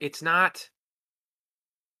it's not.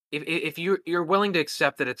 If you're willing to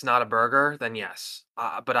accept that it's not a burger, then yes.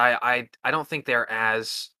 But I don't think they're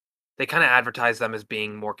as they kinda advertise them as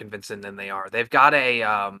being more convincing than they are. They've got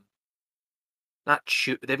a, not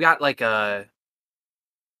chew they've got, like, a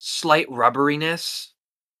slight rubberiness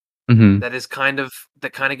Mhm. that is kind of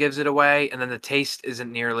that kinda gives it away, and then the taste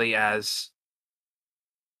isn't nearly as,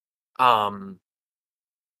 um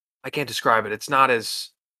I can't describe it. It's not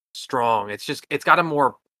as strong. It's got a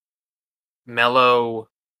more mellow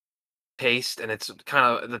taste, and it's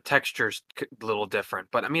kinda the texture's a little different,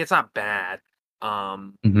 but, I mean, it's not bad.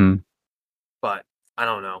 Um Mhm. But I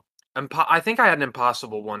don't know. I think I had an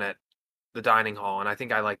Impossible one at the dining hall, and I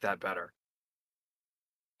think I like that better.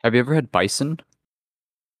 Have you ever had bison?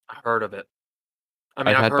 I heard of it. I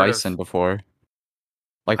mean, I've had bison before.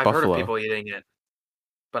 Like I've heard of buffalo. people eating it,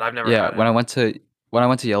 but I've never Yeah, had it. when I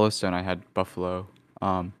went to Yellowstone, I had buffalo.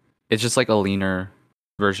 Um, it's just like a leaner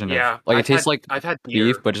version of Yeah, like it tastes like I've had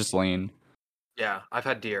beef, deer. but just lean. Yeah, I've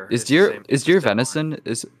had deer. It's the same. Is It's a deer similar. venison?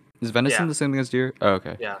 Is venison Yeah, the same thing as deer? Oh,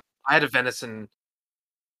 okay. yeah. I had a venison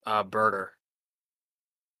burger.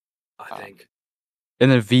 I Uh, think.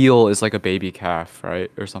 and then veal is like a baby calf,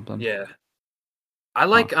 right, or something. Yeah, I Huh.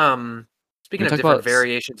 like. Can we Speaking of talk different about?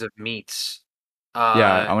 variations of meats, Yeah,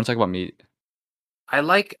 uh, I want to talk about meat. I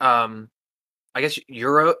like I guess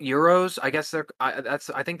euros. I guess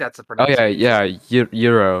I think that's the Oh yeah, pronunciation. yeah,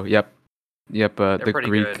 gyro. Yep, yep. They're The pretty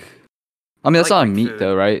Greek. good. I mean, I that's like not a Greek meat food.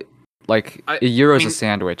 though, right? Like I a I gyro is a mean,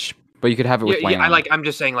 sandwich, but you could have it yeah, with yeah, lamb. I'm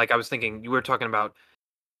just saying, like, I was thinking you were talking about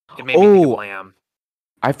it made me think of Oh, lamb.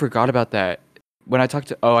 I forgot about that. when I talked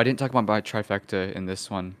to I didn't talk about my trifecta in this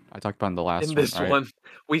one. I talked about in the In last one, this right? one,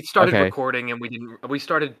 we started Okay. recording and we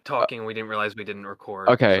started Uh, talking and we didn't realize we didn't record,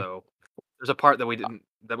 okay. so there's a part Uh,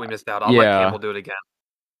 that we missed out. I'll let yeah. Campbell do it again.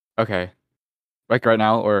 Okay. Like right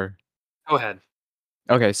now or Go ahead.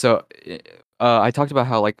 okay, so I talked about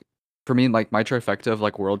how like for me like my trifecta of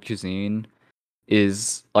like world cuisine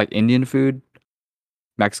is like Indian food,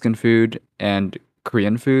 Mexican food, and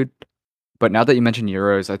Korean food. But now that you mentioned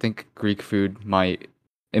Euros, I think Greek food might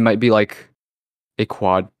be like a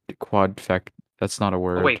quad fect. That's not a Oh,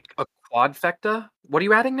 word. wait, a quadfecta? What are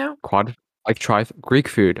you adding now? Quad like tri Greek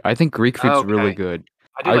food. I think Greek food's really Okay. good.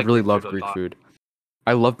 I do I like really Greek food love a Greek lot. food.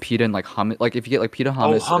 I love pita and like hummus. Like if you get like pita Oh,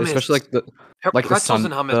 hummus, especially hummus. like the like the Pretzels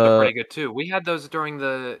sun and hummus are the pretty good too. We had those during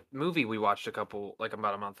the movie we watched about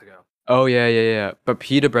a month ago. oh yeah yeah yeah. But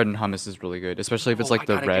pita bread and hummus is really good, especially if it's Oh, like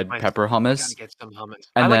the red pepper I gotta hummus. get some hummus.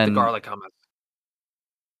 I And like the then garlic hummus.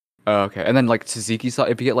 oh, okay, and then like tzatziki sauce.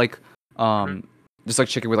 If you get like Mhm. just like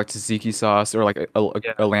chicken with like tzatziki sauce or like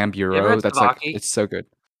Yeah. a lamb You ever gyro, had that's like Slovakia? it's so good.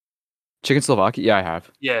 Chicken Slovakia, yeah, I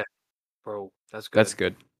have. Yeah. Bro, that's That's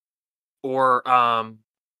good. good. Or, trying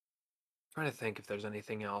to think if there's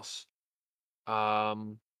anything else.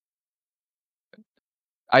 Um,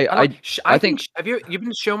 I I don't I I I think think have you been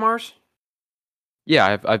to Showmars?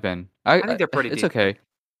 yeah, I've been. I think they're pretty It's decent. okay.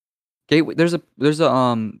 Gateway there's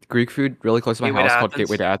a Greek food really close to my Gateway to house called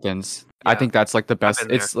Gateway Athens? to Athens. I Yeah, think that's like the I've best. been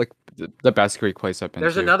there. It's like the best Greek place I've been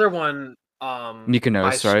There's to. another one, by Mykonos,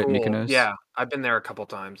 right? school. Mykonos. Yeah, I've been there a couple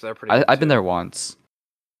times. They're pretty good I've been too. there once.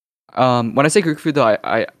 When I say Greek food though,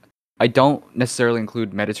 I don't necessarily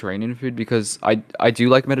include Mediterranean food because I do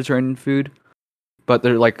like Mediterranean food, but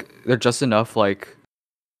they're just enough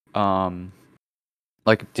um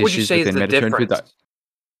like What would you dishes say is within the Mediterranean food difference?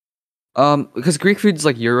 that because Greek food's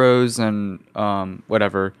like gyros and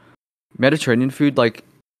whatever. Mediterranean food like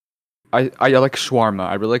I like shawarma.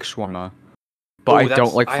 I really like shawarma, but I Oh, don't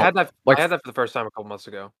that's like like I had that for the first time a couple months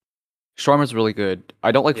ago. shawarma's really good.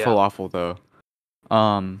 I don't like Yeah. falafel though.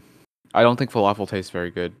 Um, I don't think falafel tastes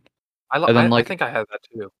very good. And then I like think I had that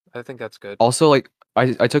too. I think that's good. also like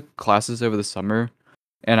I took classes over the summer,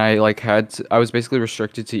 and I was basically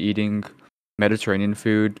restricted to eating Mediterranean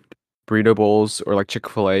food, burrito bowls, or like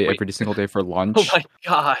Chick-fil-A Wait. every single day for Oh lunch. my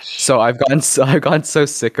gosh. So I've gotten so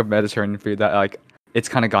sick of Mediterranean food that like it's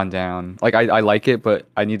kind of gone down. Like I like it, but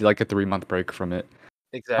I need like a 3 month break from it.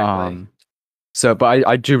 Exactly. Um, so but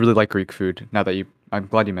I do really like Greek food now that you. I'm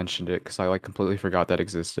glad you mentioned it because I like completely forgot that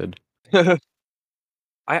existed.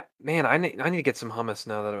 I need to get some hummus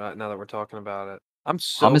now that we're talking about it.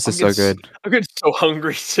 Hummus is so good. I'm getting so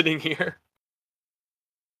hungry sitting here.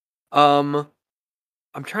 Um,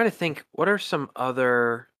 I'm trying to think, what are some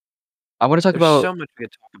other I want to talk there's about so much we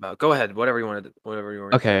could talk about. Go ahead, whatever you wanted to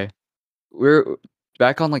say. okay. We're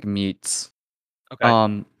back on like meats. Okay.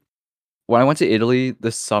 Um, when I went to Italy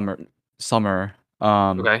this summer,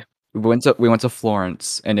 Okay. we went to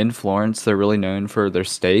Florence, and in Florence they're really known for their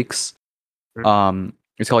steaks. Mm.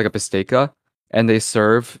 It's called like a bistecca, and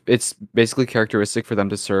it's basically characteristic for them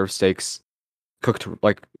to serve steaks cooked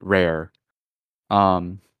like rare.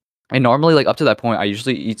 Um, and normally like up to that point, I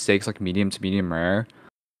usually eat steaks like medium to medium rare,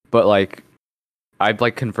 but like I've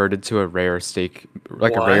like converted to a rare steak,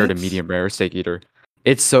 like a rare to What? medium rare steak eater.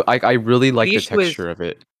 It's so I really like The the issue is texture of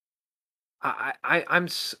it.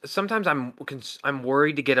 sometimes I'm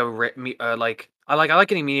worried to get a I like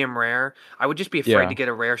getting medium rare. I would just be afraid to Yeah. get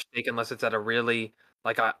a rare steak unless it's at a really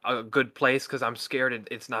like a good place because I'm scared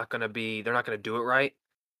it's not gonna be they're not gonna do it right.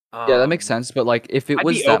 Yeah, that makes Um, sense, but like if it I'd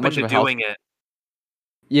was be that open much to of a health doing it,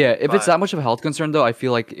 yeah, if it's but that much of a health concern though, I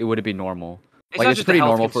feel like it would be normal. it's Like not it's just a pretty health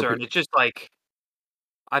normal for concern. It's just like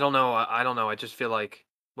I don't know. I just feel like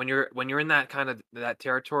when you're in that kind of that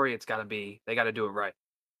territory, they got to do it right.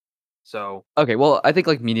 So okay, well, I think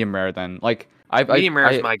like medium rare then. Like medium rare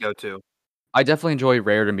is my go-to. I definitely enjoy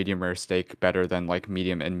rare to medium rare steak better than like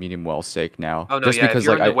medium and medium well steak now. Oh no, Just yeah. because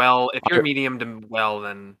like If you're I medium to well,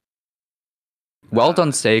 then well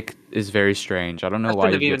done steak is very strange. I don't know that why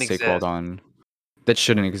shouldn't have you'd get even steak well exist. done. That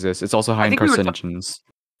shouldn't exist. It's also high I in think we were carcinogens.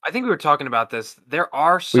 I think we were talking about this. There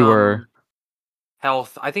are We were some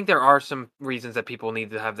health. I think there are some reasons that people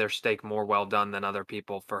need to have their steak more well done than other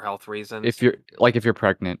people for health reasons. if you're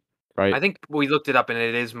pregnant, right? I think we looked it up and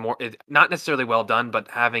it is not necessarily well done, but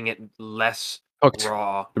having it less Cooked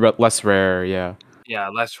raw. less rare, yeah. Yeah,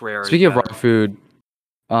 less rare is Speaking of better. raw food,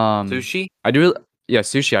 Sushi? Is I do yeah,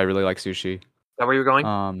 sushi. I really like sushi. that where you're going?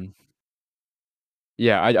 Um,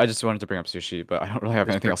 yeah, I just wanted to bring up sushi, but I don't really have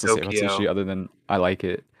anything Mr. else to say about Tokyo. sushi other than I like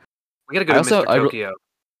it. We gotta go I to also Mr. I re- Tokyo.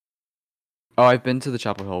 oh I've been to the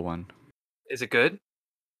Chapel Hill one. Is it good?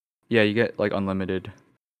 Yeah, you get like unlimited.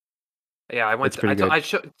 Yeah, I It's went pretty good. I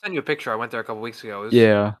sent you a picture, I went there a couple weeks ago, it was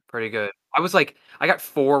Yeah. pretty good. I was like I got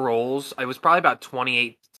 4 rolls, it was probably about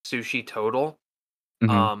 28 sushi total,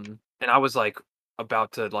 Mhm. and I was, like,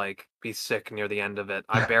 about to, like, be sick near the end of it.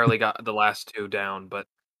 I barely got the last 2 down, but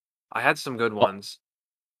I had some good Al ones.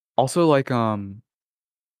 Also, like,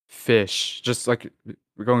 fish, just, like,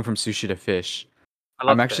 we're going from sushi to fish. I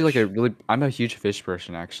love fish. I'm a huge fish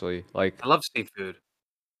person, actually. Like, I love seafood.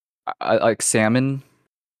 I like salmon,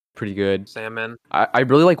 pretty good. Salmon. I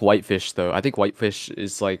really like whitefish, though. I think whitefish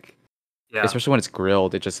is, like Yeah. especially when it's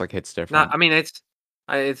grilled, it just, like, hits Not different. I mean, it's,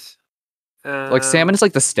 Like, salmon um is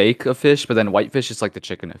like the steak of fish, but then whitefish is like the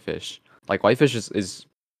chicken of fish. Like, whitefish is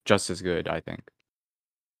just as good, I think.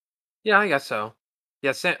 yeah, I guess so.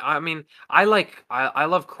 Yeah, I mean, I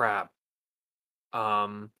love crab.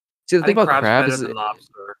 Um, See, the I thing think about crab's crab better is than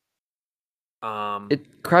lobster. Um,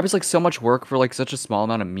 crab is, like, so much work for, like, such a small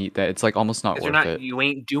amount of meat that it's, like, almost not because you're worth not it. you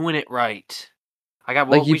ain't doing it right. Like,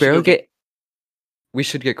 you We should go barely get get we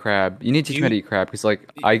should get crab. You need to teach me how you to eat crab because, like,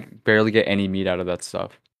 y I barely get any meat out of that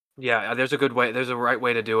stuff. yeah, there's a right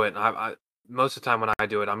way to do it, and I most of the time when I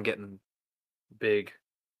do it, I'm getting big,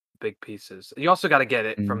 big pieces. You also gotta get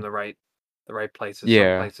it from Mm. the right places. Some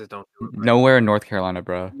Yeah. places don't do it right. Nowhere in North Carolina,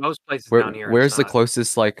 bro. Most places down here, it's Where's the not.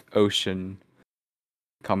 closest, like, ocean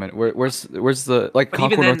coming? Where's the like, But even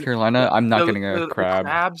Concord, North then, Carolina, I'm not getting a the crab.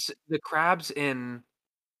 crabs in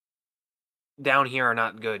down here are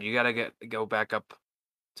not good. You gotta go back up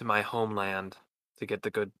to my homeland to get the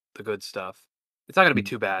good stuff. It's not gonna be Mm.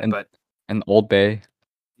 too bad, And but Old Bay.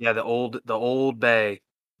 yeah, the old Bay,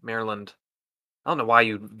 Maryland. I don't know why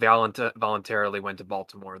you voluntarily went to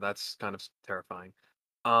Baltimore. That's kind of terrifying.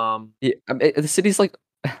 Um, Yeah, the city's like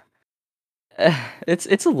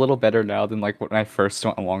it's a little better now than, like, when I first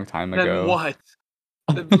went a long time then ago. what?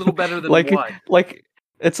 A little better than Like what? like,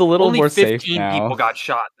 it's a little Only more safe 15 people now. got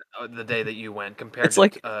shot the day that you went compared It's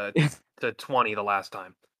like to 20 the last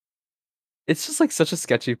time. it's just, like, such a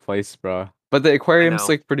sketchy place, bro. But the I aquarium's, know.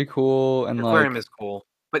 like, pretty cool, The and, aquarium like, is cool.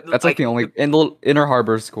 But that's, like, the only and the little Inner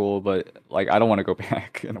Harbor's cool, but, like, I don't wanna go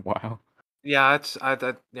back in a while. yeah, it's I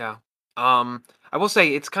that yeah. I will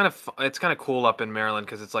say it's kind of cool up in Maryland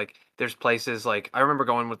because it's like there's places like I remember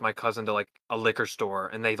going with my cousin to like a liquor store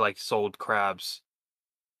and they like sold crabs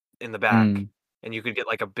in the back Mm. and you could get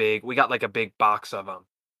like a big we got like a big box of them.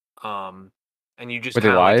 Um, and you just Were they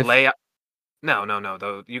kind of like live? lay no,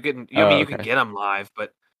 though I mean Oh, you can okay. get them live,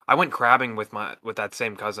 but I went crabbing with that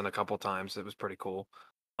same cousin a couple times. It was pretty cool.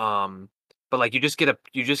 Um, but like you just get a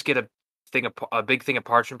a big thing of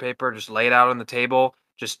parchment paper, just lay it out on the table,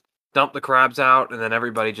 just dump the crabs out, and then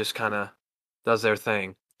everybody just kind of does their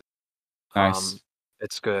thing. Um, Nice.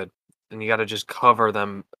 it's good, and you got to just cover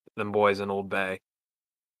them boys in Old Bay.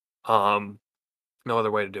 Um, no other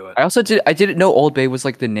way to do it. I didn't know Old Bay was,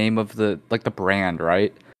 like, the name of the brand,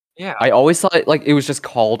 right? Yeah, I always thought, like, it was just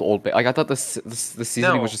called Old Bay. Like, I thought the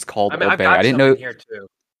seasoning was no, just called I mean Old I've Bay. got some in here too.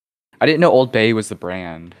 I didn't know Old Bay was the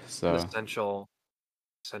brand, An so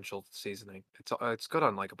essential seasoning. It's good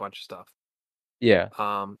on like a bunch of stuff. yeah.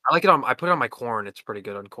 I like it on I put it on my corn. It's pretty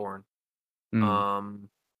good on corn. Mm. Um,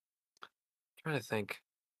 trying to think.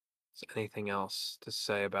 Is anything else to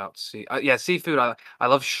say about yeah, seafood, I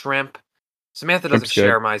love shrimp. Samantha doesn't Shrimp's good.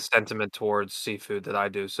 share my sentiment towards seafood that I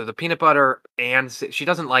do. So the peanut butter and she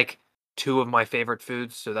doesn't like 2 of my favorite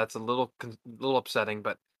foods, so that's a little upsetting,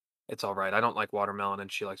 but it's alright. I don't like watermelon and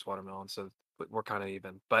she likes watermelon, so we're kinda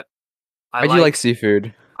even. But I I do like like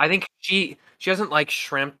seafood. I think she doesn't like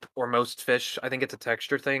shrimp or most fish. I think it's a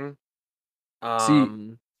texture thing. See,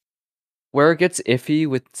 Um, where it gets iffy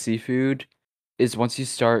with seafood is once you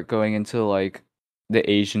start going into, like, the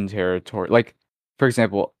Asian territory. Like, for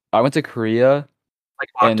example, I went to Korea like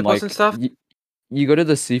and, octopus and like, stuff? you go to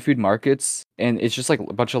the seafood markets and it's just, like,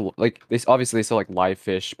 a bunch of like, obviously they sell, like, live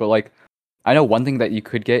fish, but, like, I know one thing that you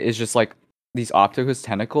could get is just, like, these octopus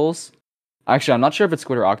tentacles. Actually, I'm not sure if it's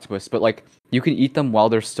squid or octopus, but, like, you can eat them while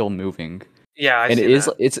they're still moving. Yeah, I And see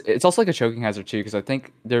that. it's also, like, a choking hazard too, because I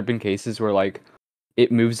think there have been cases where, like,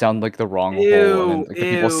 it moves down, like, the wrong hole and then, Ew, like, the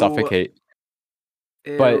people ew, suffocate.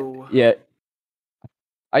 But, ew. yeah,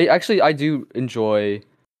 I do enjoy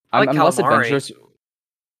I like I'm less calamari. adventurous.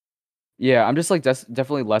 Yeah, I'm just, like,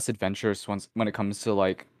 definitely less adventurous when it comes to,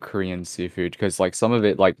 like, Korean seafood, because like, some of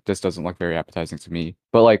it, like, just doesn't look very appetizing to me.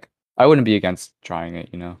 But, like, I wouldn't be against trying it,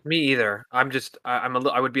 you know? Me either. I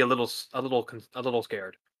would be a little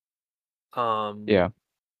scared. Um, Yeah.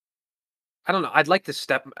 I don't know. I'd like to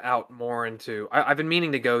step out more into. I've been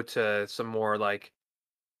meaning to go to some more like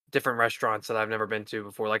different restaurants that I've never been to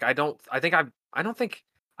before. Like I don't. I don't think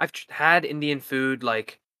I've had Indian food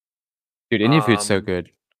Dude, Indian food's so um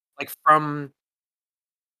good. like from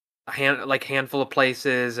handful of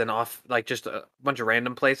places and off like just a bunch of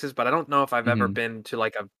random places, but I don't know if I've ever Mhm. been to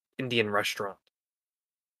like a Indian restaurant.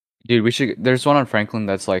 Dude, we should there's one on Franklin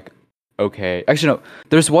that's, like, okay. Actually, no,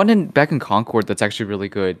 there's one in back in Concord that's actually really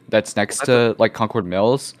good, that's Well, next that's a to, like, Concord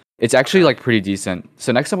Mills. It's actually, okay. like, pretty decent.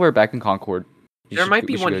 So next time we're back in Concord, There might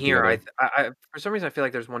be we should one go here. together. I for some reason I feel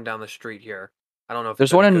like there's one down the street here. I don't know if it's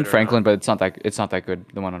There's one any in good or not. Franklin, but it's not that good,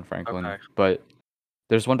 the one on Franklin, Okay. but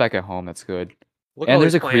there's one back at home that's good. Look at And all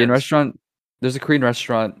there's these a Korean plans. restaurant there's a Korean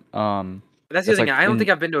restaurant, But that's the that's, other thing. like, I don't think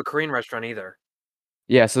in I've been to a Korean restaurant either.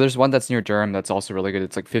 yeah, so there's one that's near Durham that's also really good.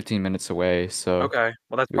 It's, like, 15 minutes away, so Okay.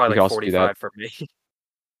 Well, that's we probably could like also do that. 45 for me.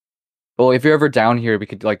 Well, if you're ever down here, we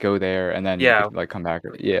could, like, go there, and then we Yeah. could, like, come back.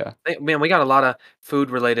 Yeah. Man, we got a lot of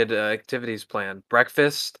food related activities planned.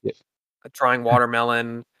 Breakfast, Yeah. trying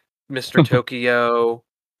watermelon, Mr. Tokyo,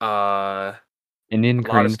 a Indian, lot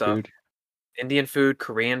of Korean stuff. food. Indian food,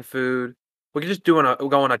 Korean food. We could just do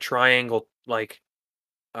go on a triangle like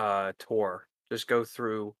tour. Just go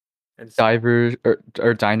through and Divers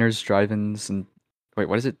or diners, drive-ins, and wait,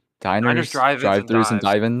 what is it? diners, Diners, drive-ins, and drive-throughs, and dives.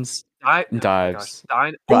 dive-ins? And Oh my gosh, dives.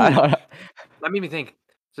 dine. But I Oh, don't know. that made me think.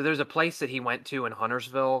 So there's a place that he went to in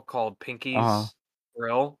Huntersville called Uh-huh. Pinky's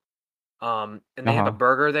Grill. And they have a Uh-huh.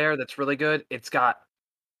 burger there that's really good. It's got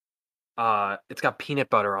peanut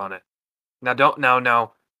butter on it. Now don't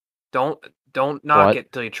don't knock What?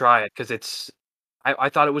 it till you try it because I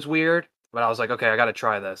thought it was weird, but I was like, okay, I got to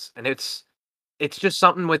try this, and it's just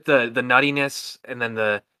something with the nuttiness and then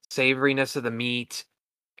the savoriness of the meat.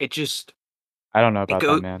 It just I don't know about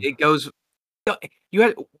that, man. it goes. No,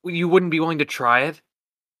 you wouldn't be willing to try it.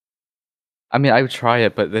 I mean, I would try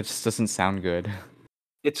it, but that just doesn't sound good.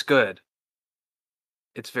 It's good.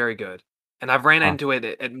 It's very good, and I've ran Huh. into it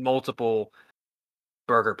at multiple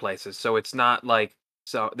burger places, so it's not like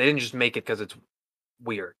so they didn't just make it because it's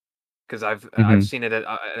weird. Because I've Mhm. seen it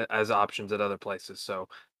as options at other places. So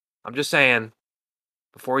I'm just saying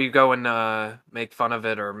before you go and make fun of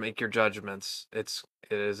it or make your judgments, it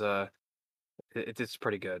is it's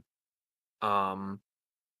pretty good. Um,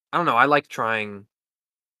 I don't know. I like trying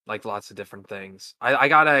like lots of different things. I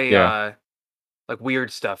got a Yeah. like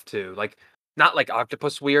weird stuff too. Like not like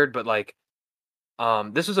octopus weird, but like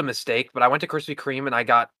this was a mistake. But I went to Krispy Kreme and I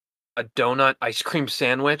got a donut ice cream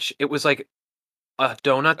sandwich. It was like a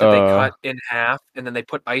donut that they Uh, cut in half and then they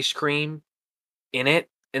put ice cream in it,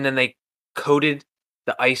 and then they coated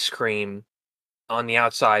the ice cream on the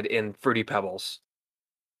outside in Fruity Pebbles.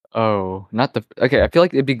 oh, not the okay, I feel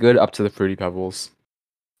like it'd be good up to the Fruity Pebbles.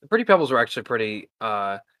 The Fruity Pebbles were actually pretty,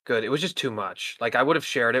 good. It was just too much. Like, I would've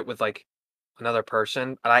shared it with, like, another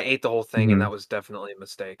person, and I ate the whole thing, and that Mhm. was definitely a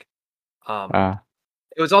mistake. Um, Ah,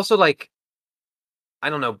 it was also, like, I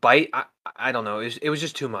don't know, bite I don't know, it was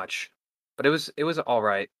just too much, but it was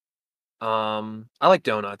alright. I like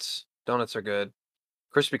donuts. Donuts are good.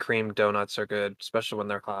 Krispy Kreme donuts are good, especially when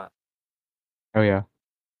they're hot. oh, yeah.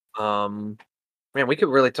 Um, Man, we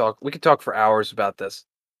could talk for hours about this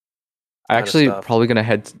I kind of actually stuff. probably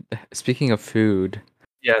gonna speaking of food, probably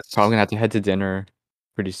Yes, gonna have to head to dinner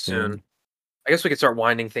pretty soon. soon. I guess we could start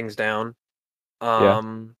winding things down. Yeah.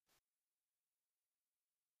 Um,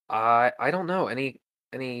 I don't know any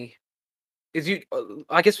is you.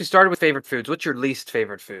 I guess we started with favorite foods. What's your least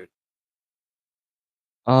favorite food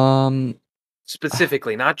Um,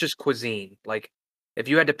 specifically, not just cuisine? Like, if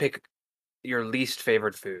you had to pick your least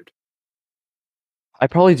favorite food. I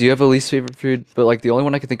probably do have a least favorite food, but, like, the only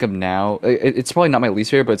one I can think of now it's probably not my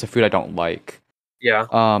least favorite, but it's a food I don't like. Yeah.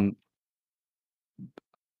 Um,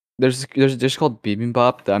 there's a dish called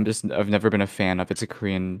bibimbap that I've never been a fan of. It's a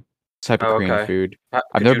Korean type of Oh, Korean okay. food. I've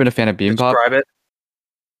Could never you been a fan of bibimbap. describe it?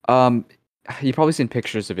 Um, you've probably seen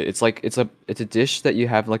pictures of it. It's like it's a dish that you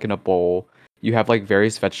have, like, in a bowl. You have, like,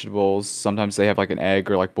 various vegetables. Sometimes they have, like, an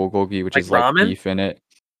egg or, like, bulgogi, which Like is, like, ramen? beef in it.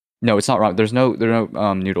 No, it's not ramen. There are no,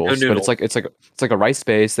 No noodles, but noodles. it's like a rice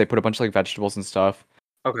base. They put a bunch of, like, vegetables and stuff,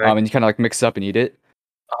 Okay. and you kinda, like, mix it up and eat it.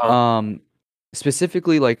 Uh-huh. Um,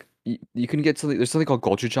 specifically, like, you can get something there's something called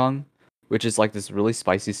gochujang, which is, like, this really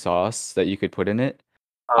spicy sauce that you could put in it.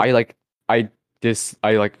 Uh, I, like I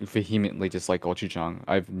I, like, vehemently dislike gochujang.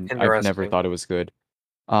 I've never Interesting. thought it was good.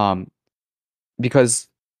 Um, because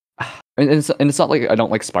and it's not like I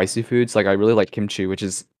don't like spicy foods, like, I really like kimchi, which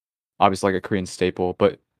is obviously, like, a Korean staple,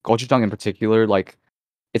 but gochujang in particular, like,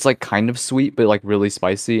 it's, like, kind of sweet, but, like, really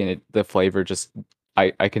spicy, and the flavor just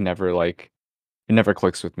I can never, like it never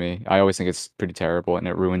clicks with me. I always think it's pretty terrible, and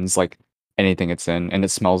it ruins, like, anything it's in, and it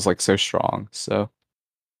smells, like, so strong, so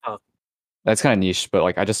Huh. that's kinda niche, but,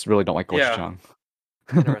 like, I just really don't like Yeah. gochujang.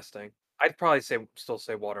 Interesting. I'd probably still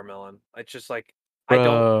say watermelon. It's just like I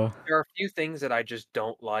don't Bro. there are a few things that I just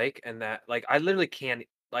don't like and that like I literally can't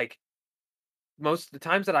like most the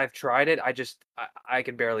times that I've tried it, I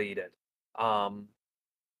can barely eat it. Um,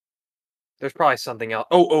 there's probably something else.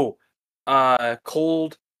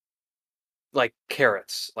 Cold like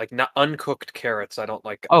carrots, like not uncooked carrots. I don't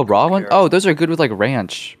like Oh, raw uncooked one? carrots. Oh, those are good with like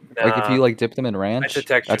ranch. Like if Nah, you like dip them in it's a ranch,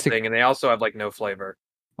 texture thing, and they also have like no flavor.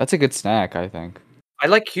 that's a good snack, I think. I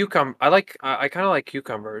kind of like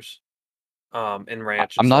cucumbers, in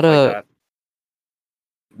ranch and I'm not stuff like a that,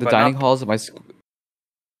 the but dining not. halls at my school.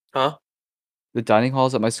 Huh? The dining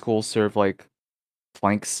halls at my school serve like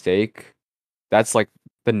flank steak. That's like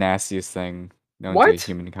the nastiest thing known to What?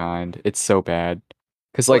 humankind. It's so bad.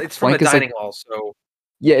 Cause Well, like it's from a flank is like dining hall, so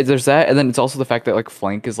yeah, there's that, and then it's also the fact that like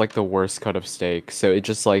flank is like the worst cut of steak. So it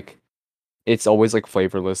just like it's always like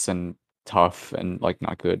flavorless and tough and like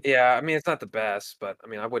not good. yeah. I mean, it's not the best, but I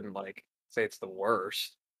mean, I wouldn't like say it's the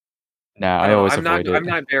worst. Nah, I I don't know. always avoid I'm it.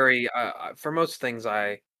 not very for most things.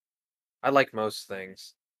 I like most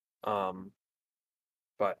things. Um,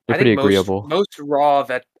 but You're I think pretty agreeable. most raw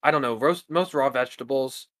I don't know, most raw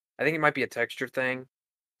vegetables, I think it might be a texture thing.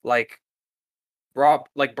 Like raw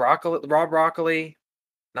broccoli,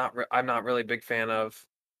 I'm not really a big fan of.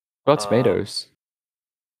 What about Um, tomatoes?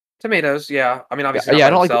 tomatoes, yeah. I mean, Yeah, obviously not yeah,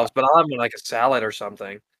 by themselves, but I'll have them in like a salad or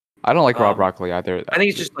something. I don't like raw Um, broccoli either. I think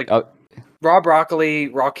it's just like Uh, raw broccoli,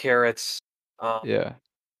 raw carrots, um, yeah.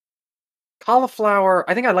 cauliflower.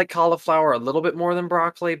 I think I like cauliflower a little bit more than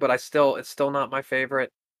broccoli, but it's still not my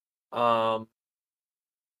favorite. Um,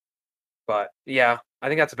 but yeah, I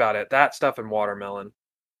think that's about it. That stuff and watermelon.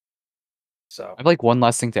 So, I have like one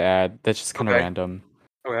last thing to add that's just kind of okay, random.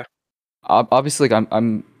 okay. Obviously, like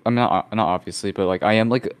I'm not obviously, but like I am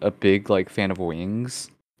like a big like fan of wings.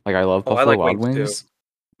 Like I love Oh, I Buffalo like Wild wings too. Wings,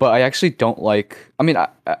 but I actually don't like. I mean,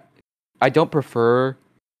 I don't prefer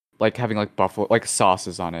like having like buffalo like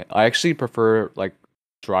sauces on it. I actually prefer like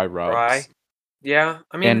dry Dry. rubs. Yeah,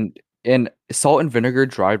 I mean, And salt and vinegar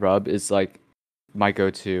dry rub is like my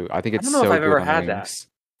go-to. I think I it's don't know if so I've good ever on had that. wings.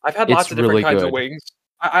 I've had lots It's of different really kinds of good. wings.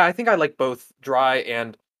 I think I like both dry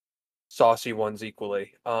and saucy ones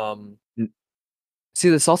equally. See,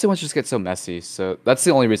 the saucy ones just get so messy, so that's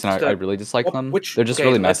the only reason Just I a really dislike them. which They're just okay,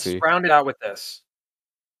 really let's messy. round it out with this.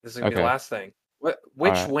 This is gonna be the Okay. last thing. What All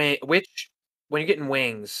which right. wing which when you're getting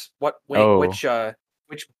wings, Oh,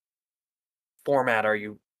 which format are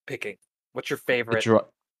you picking? What's your the favorite?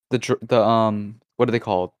 dr the what are they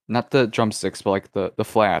called? Not the drumsticks, but like the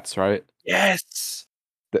flats, right? Yes.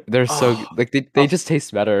 They're so Oh, like they oh, just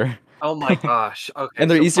taste better. oh my gosh. Okay, And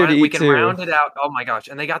they're so easier to fine, we eat can too. round it out. Oh my gosh,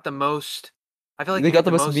 and they got the most. I feel like They they got get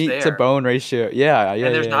the the most most meat to there, bone ratio. Yeah, yeah,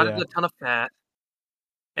 and there's yeah, not yeah. a ton of fat,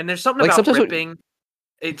 and there's something Like about sometimes ripping.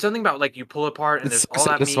 It's something about like you pull apart and it's there's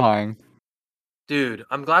so all that meat. satisfying. Dude,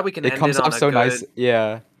 I'm glad we can It end it comes on off a so nice. good.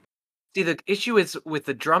 Yeah. See, the issue is with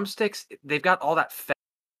the drumsticks, they've got all that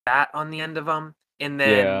fat on the end of them, and Yeah.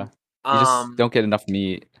 then You just um don't get enough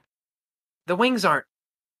meat. the wings aren't.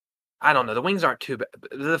 I don't know. The wings aren't too bad.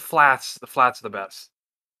 The flats are the best.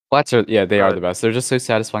 Flats are yeah, they are the But best. They're just so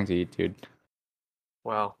satisfying to eat, dude.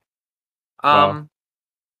 well, Well, um,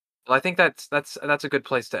 well, I think that's a good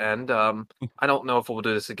place to end. I don't know if we'll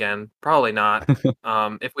do this again. Probably not.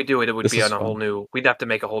 If we do it, it would this be is on a whole fun. new. We'd have to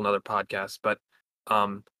make a whole nother podcast. But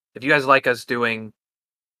if you guys like us doing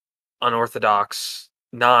unorthodox,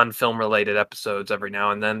 non-film related episodes every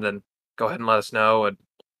now and then go ahead and let us know and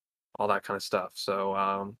all that kind of stuff. So,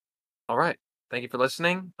 all right. Thank you for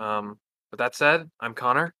listening. With that said, I'm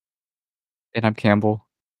Connor. And I'm Campbell.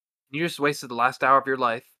 You just wasted the last hour of your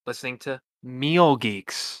life listening to Meal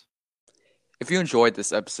Geeks. If you enjoyed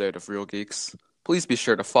this episode of Real Geeks, please be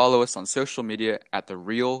sure to follow us on social media at the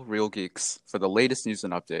Real Geeks for the latest news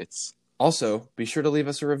and updates. Also, be sure to leave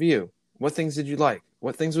us a review. What things did you like?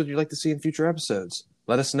 What things would you like to see in future episodes?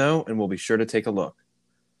 Let us know, and we'll be sure to take a look.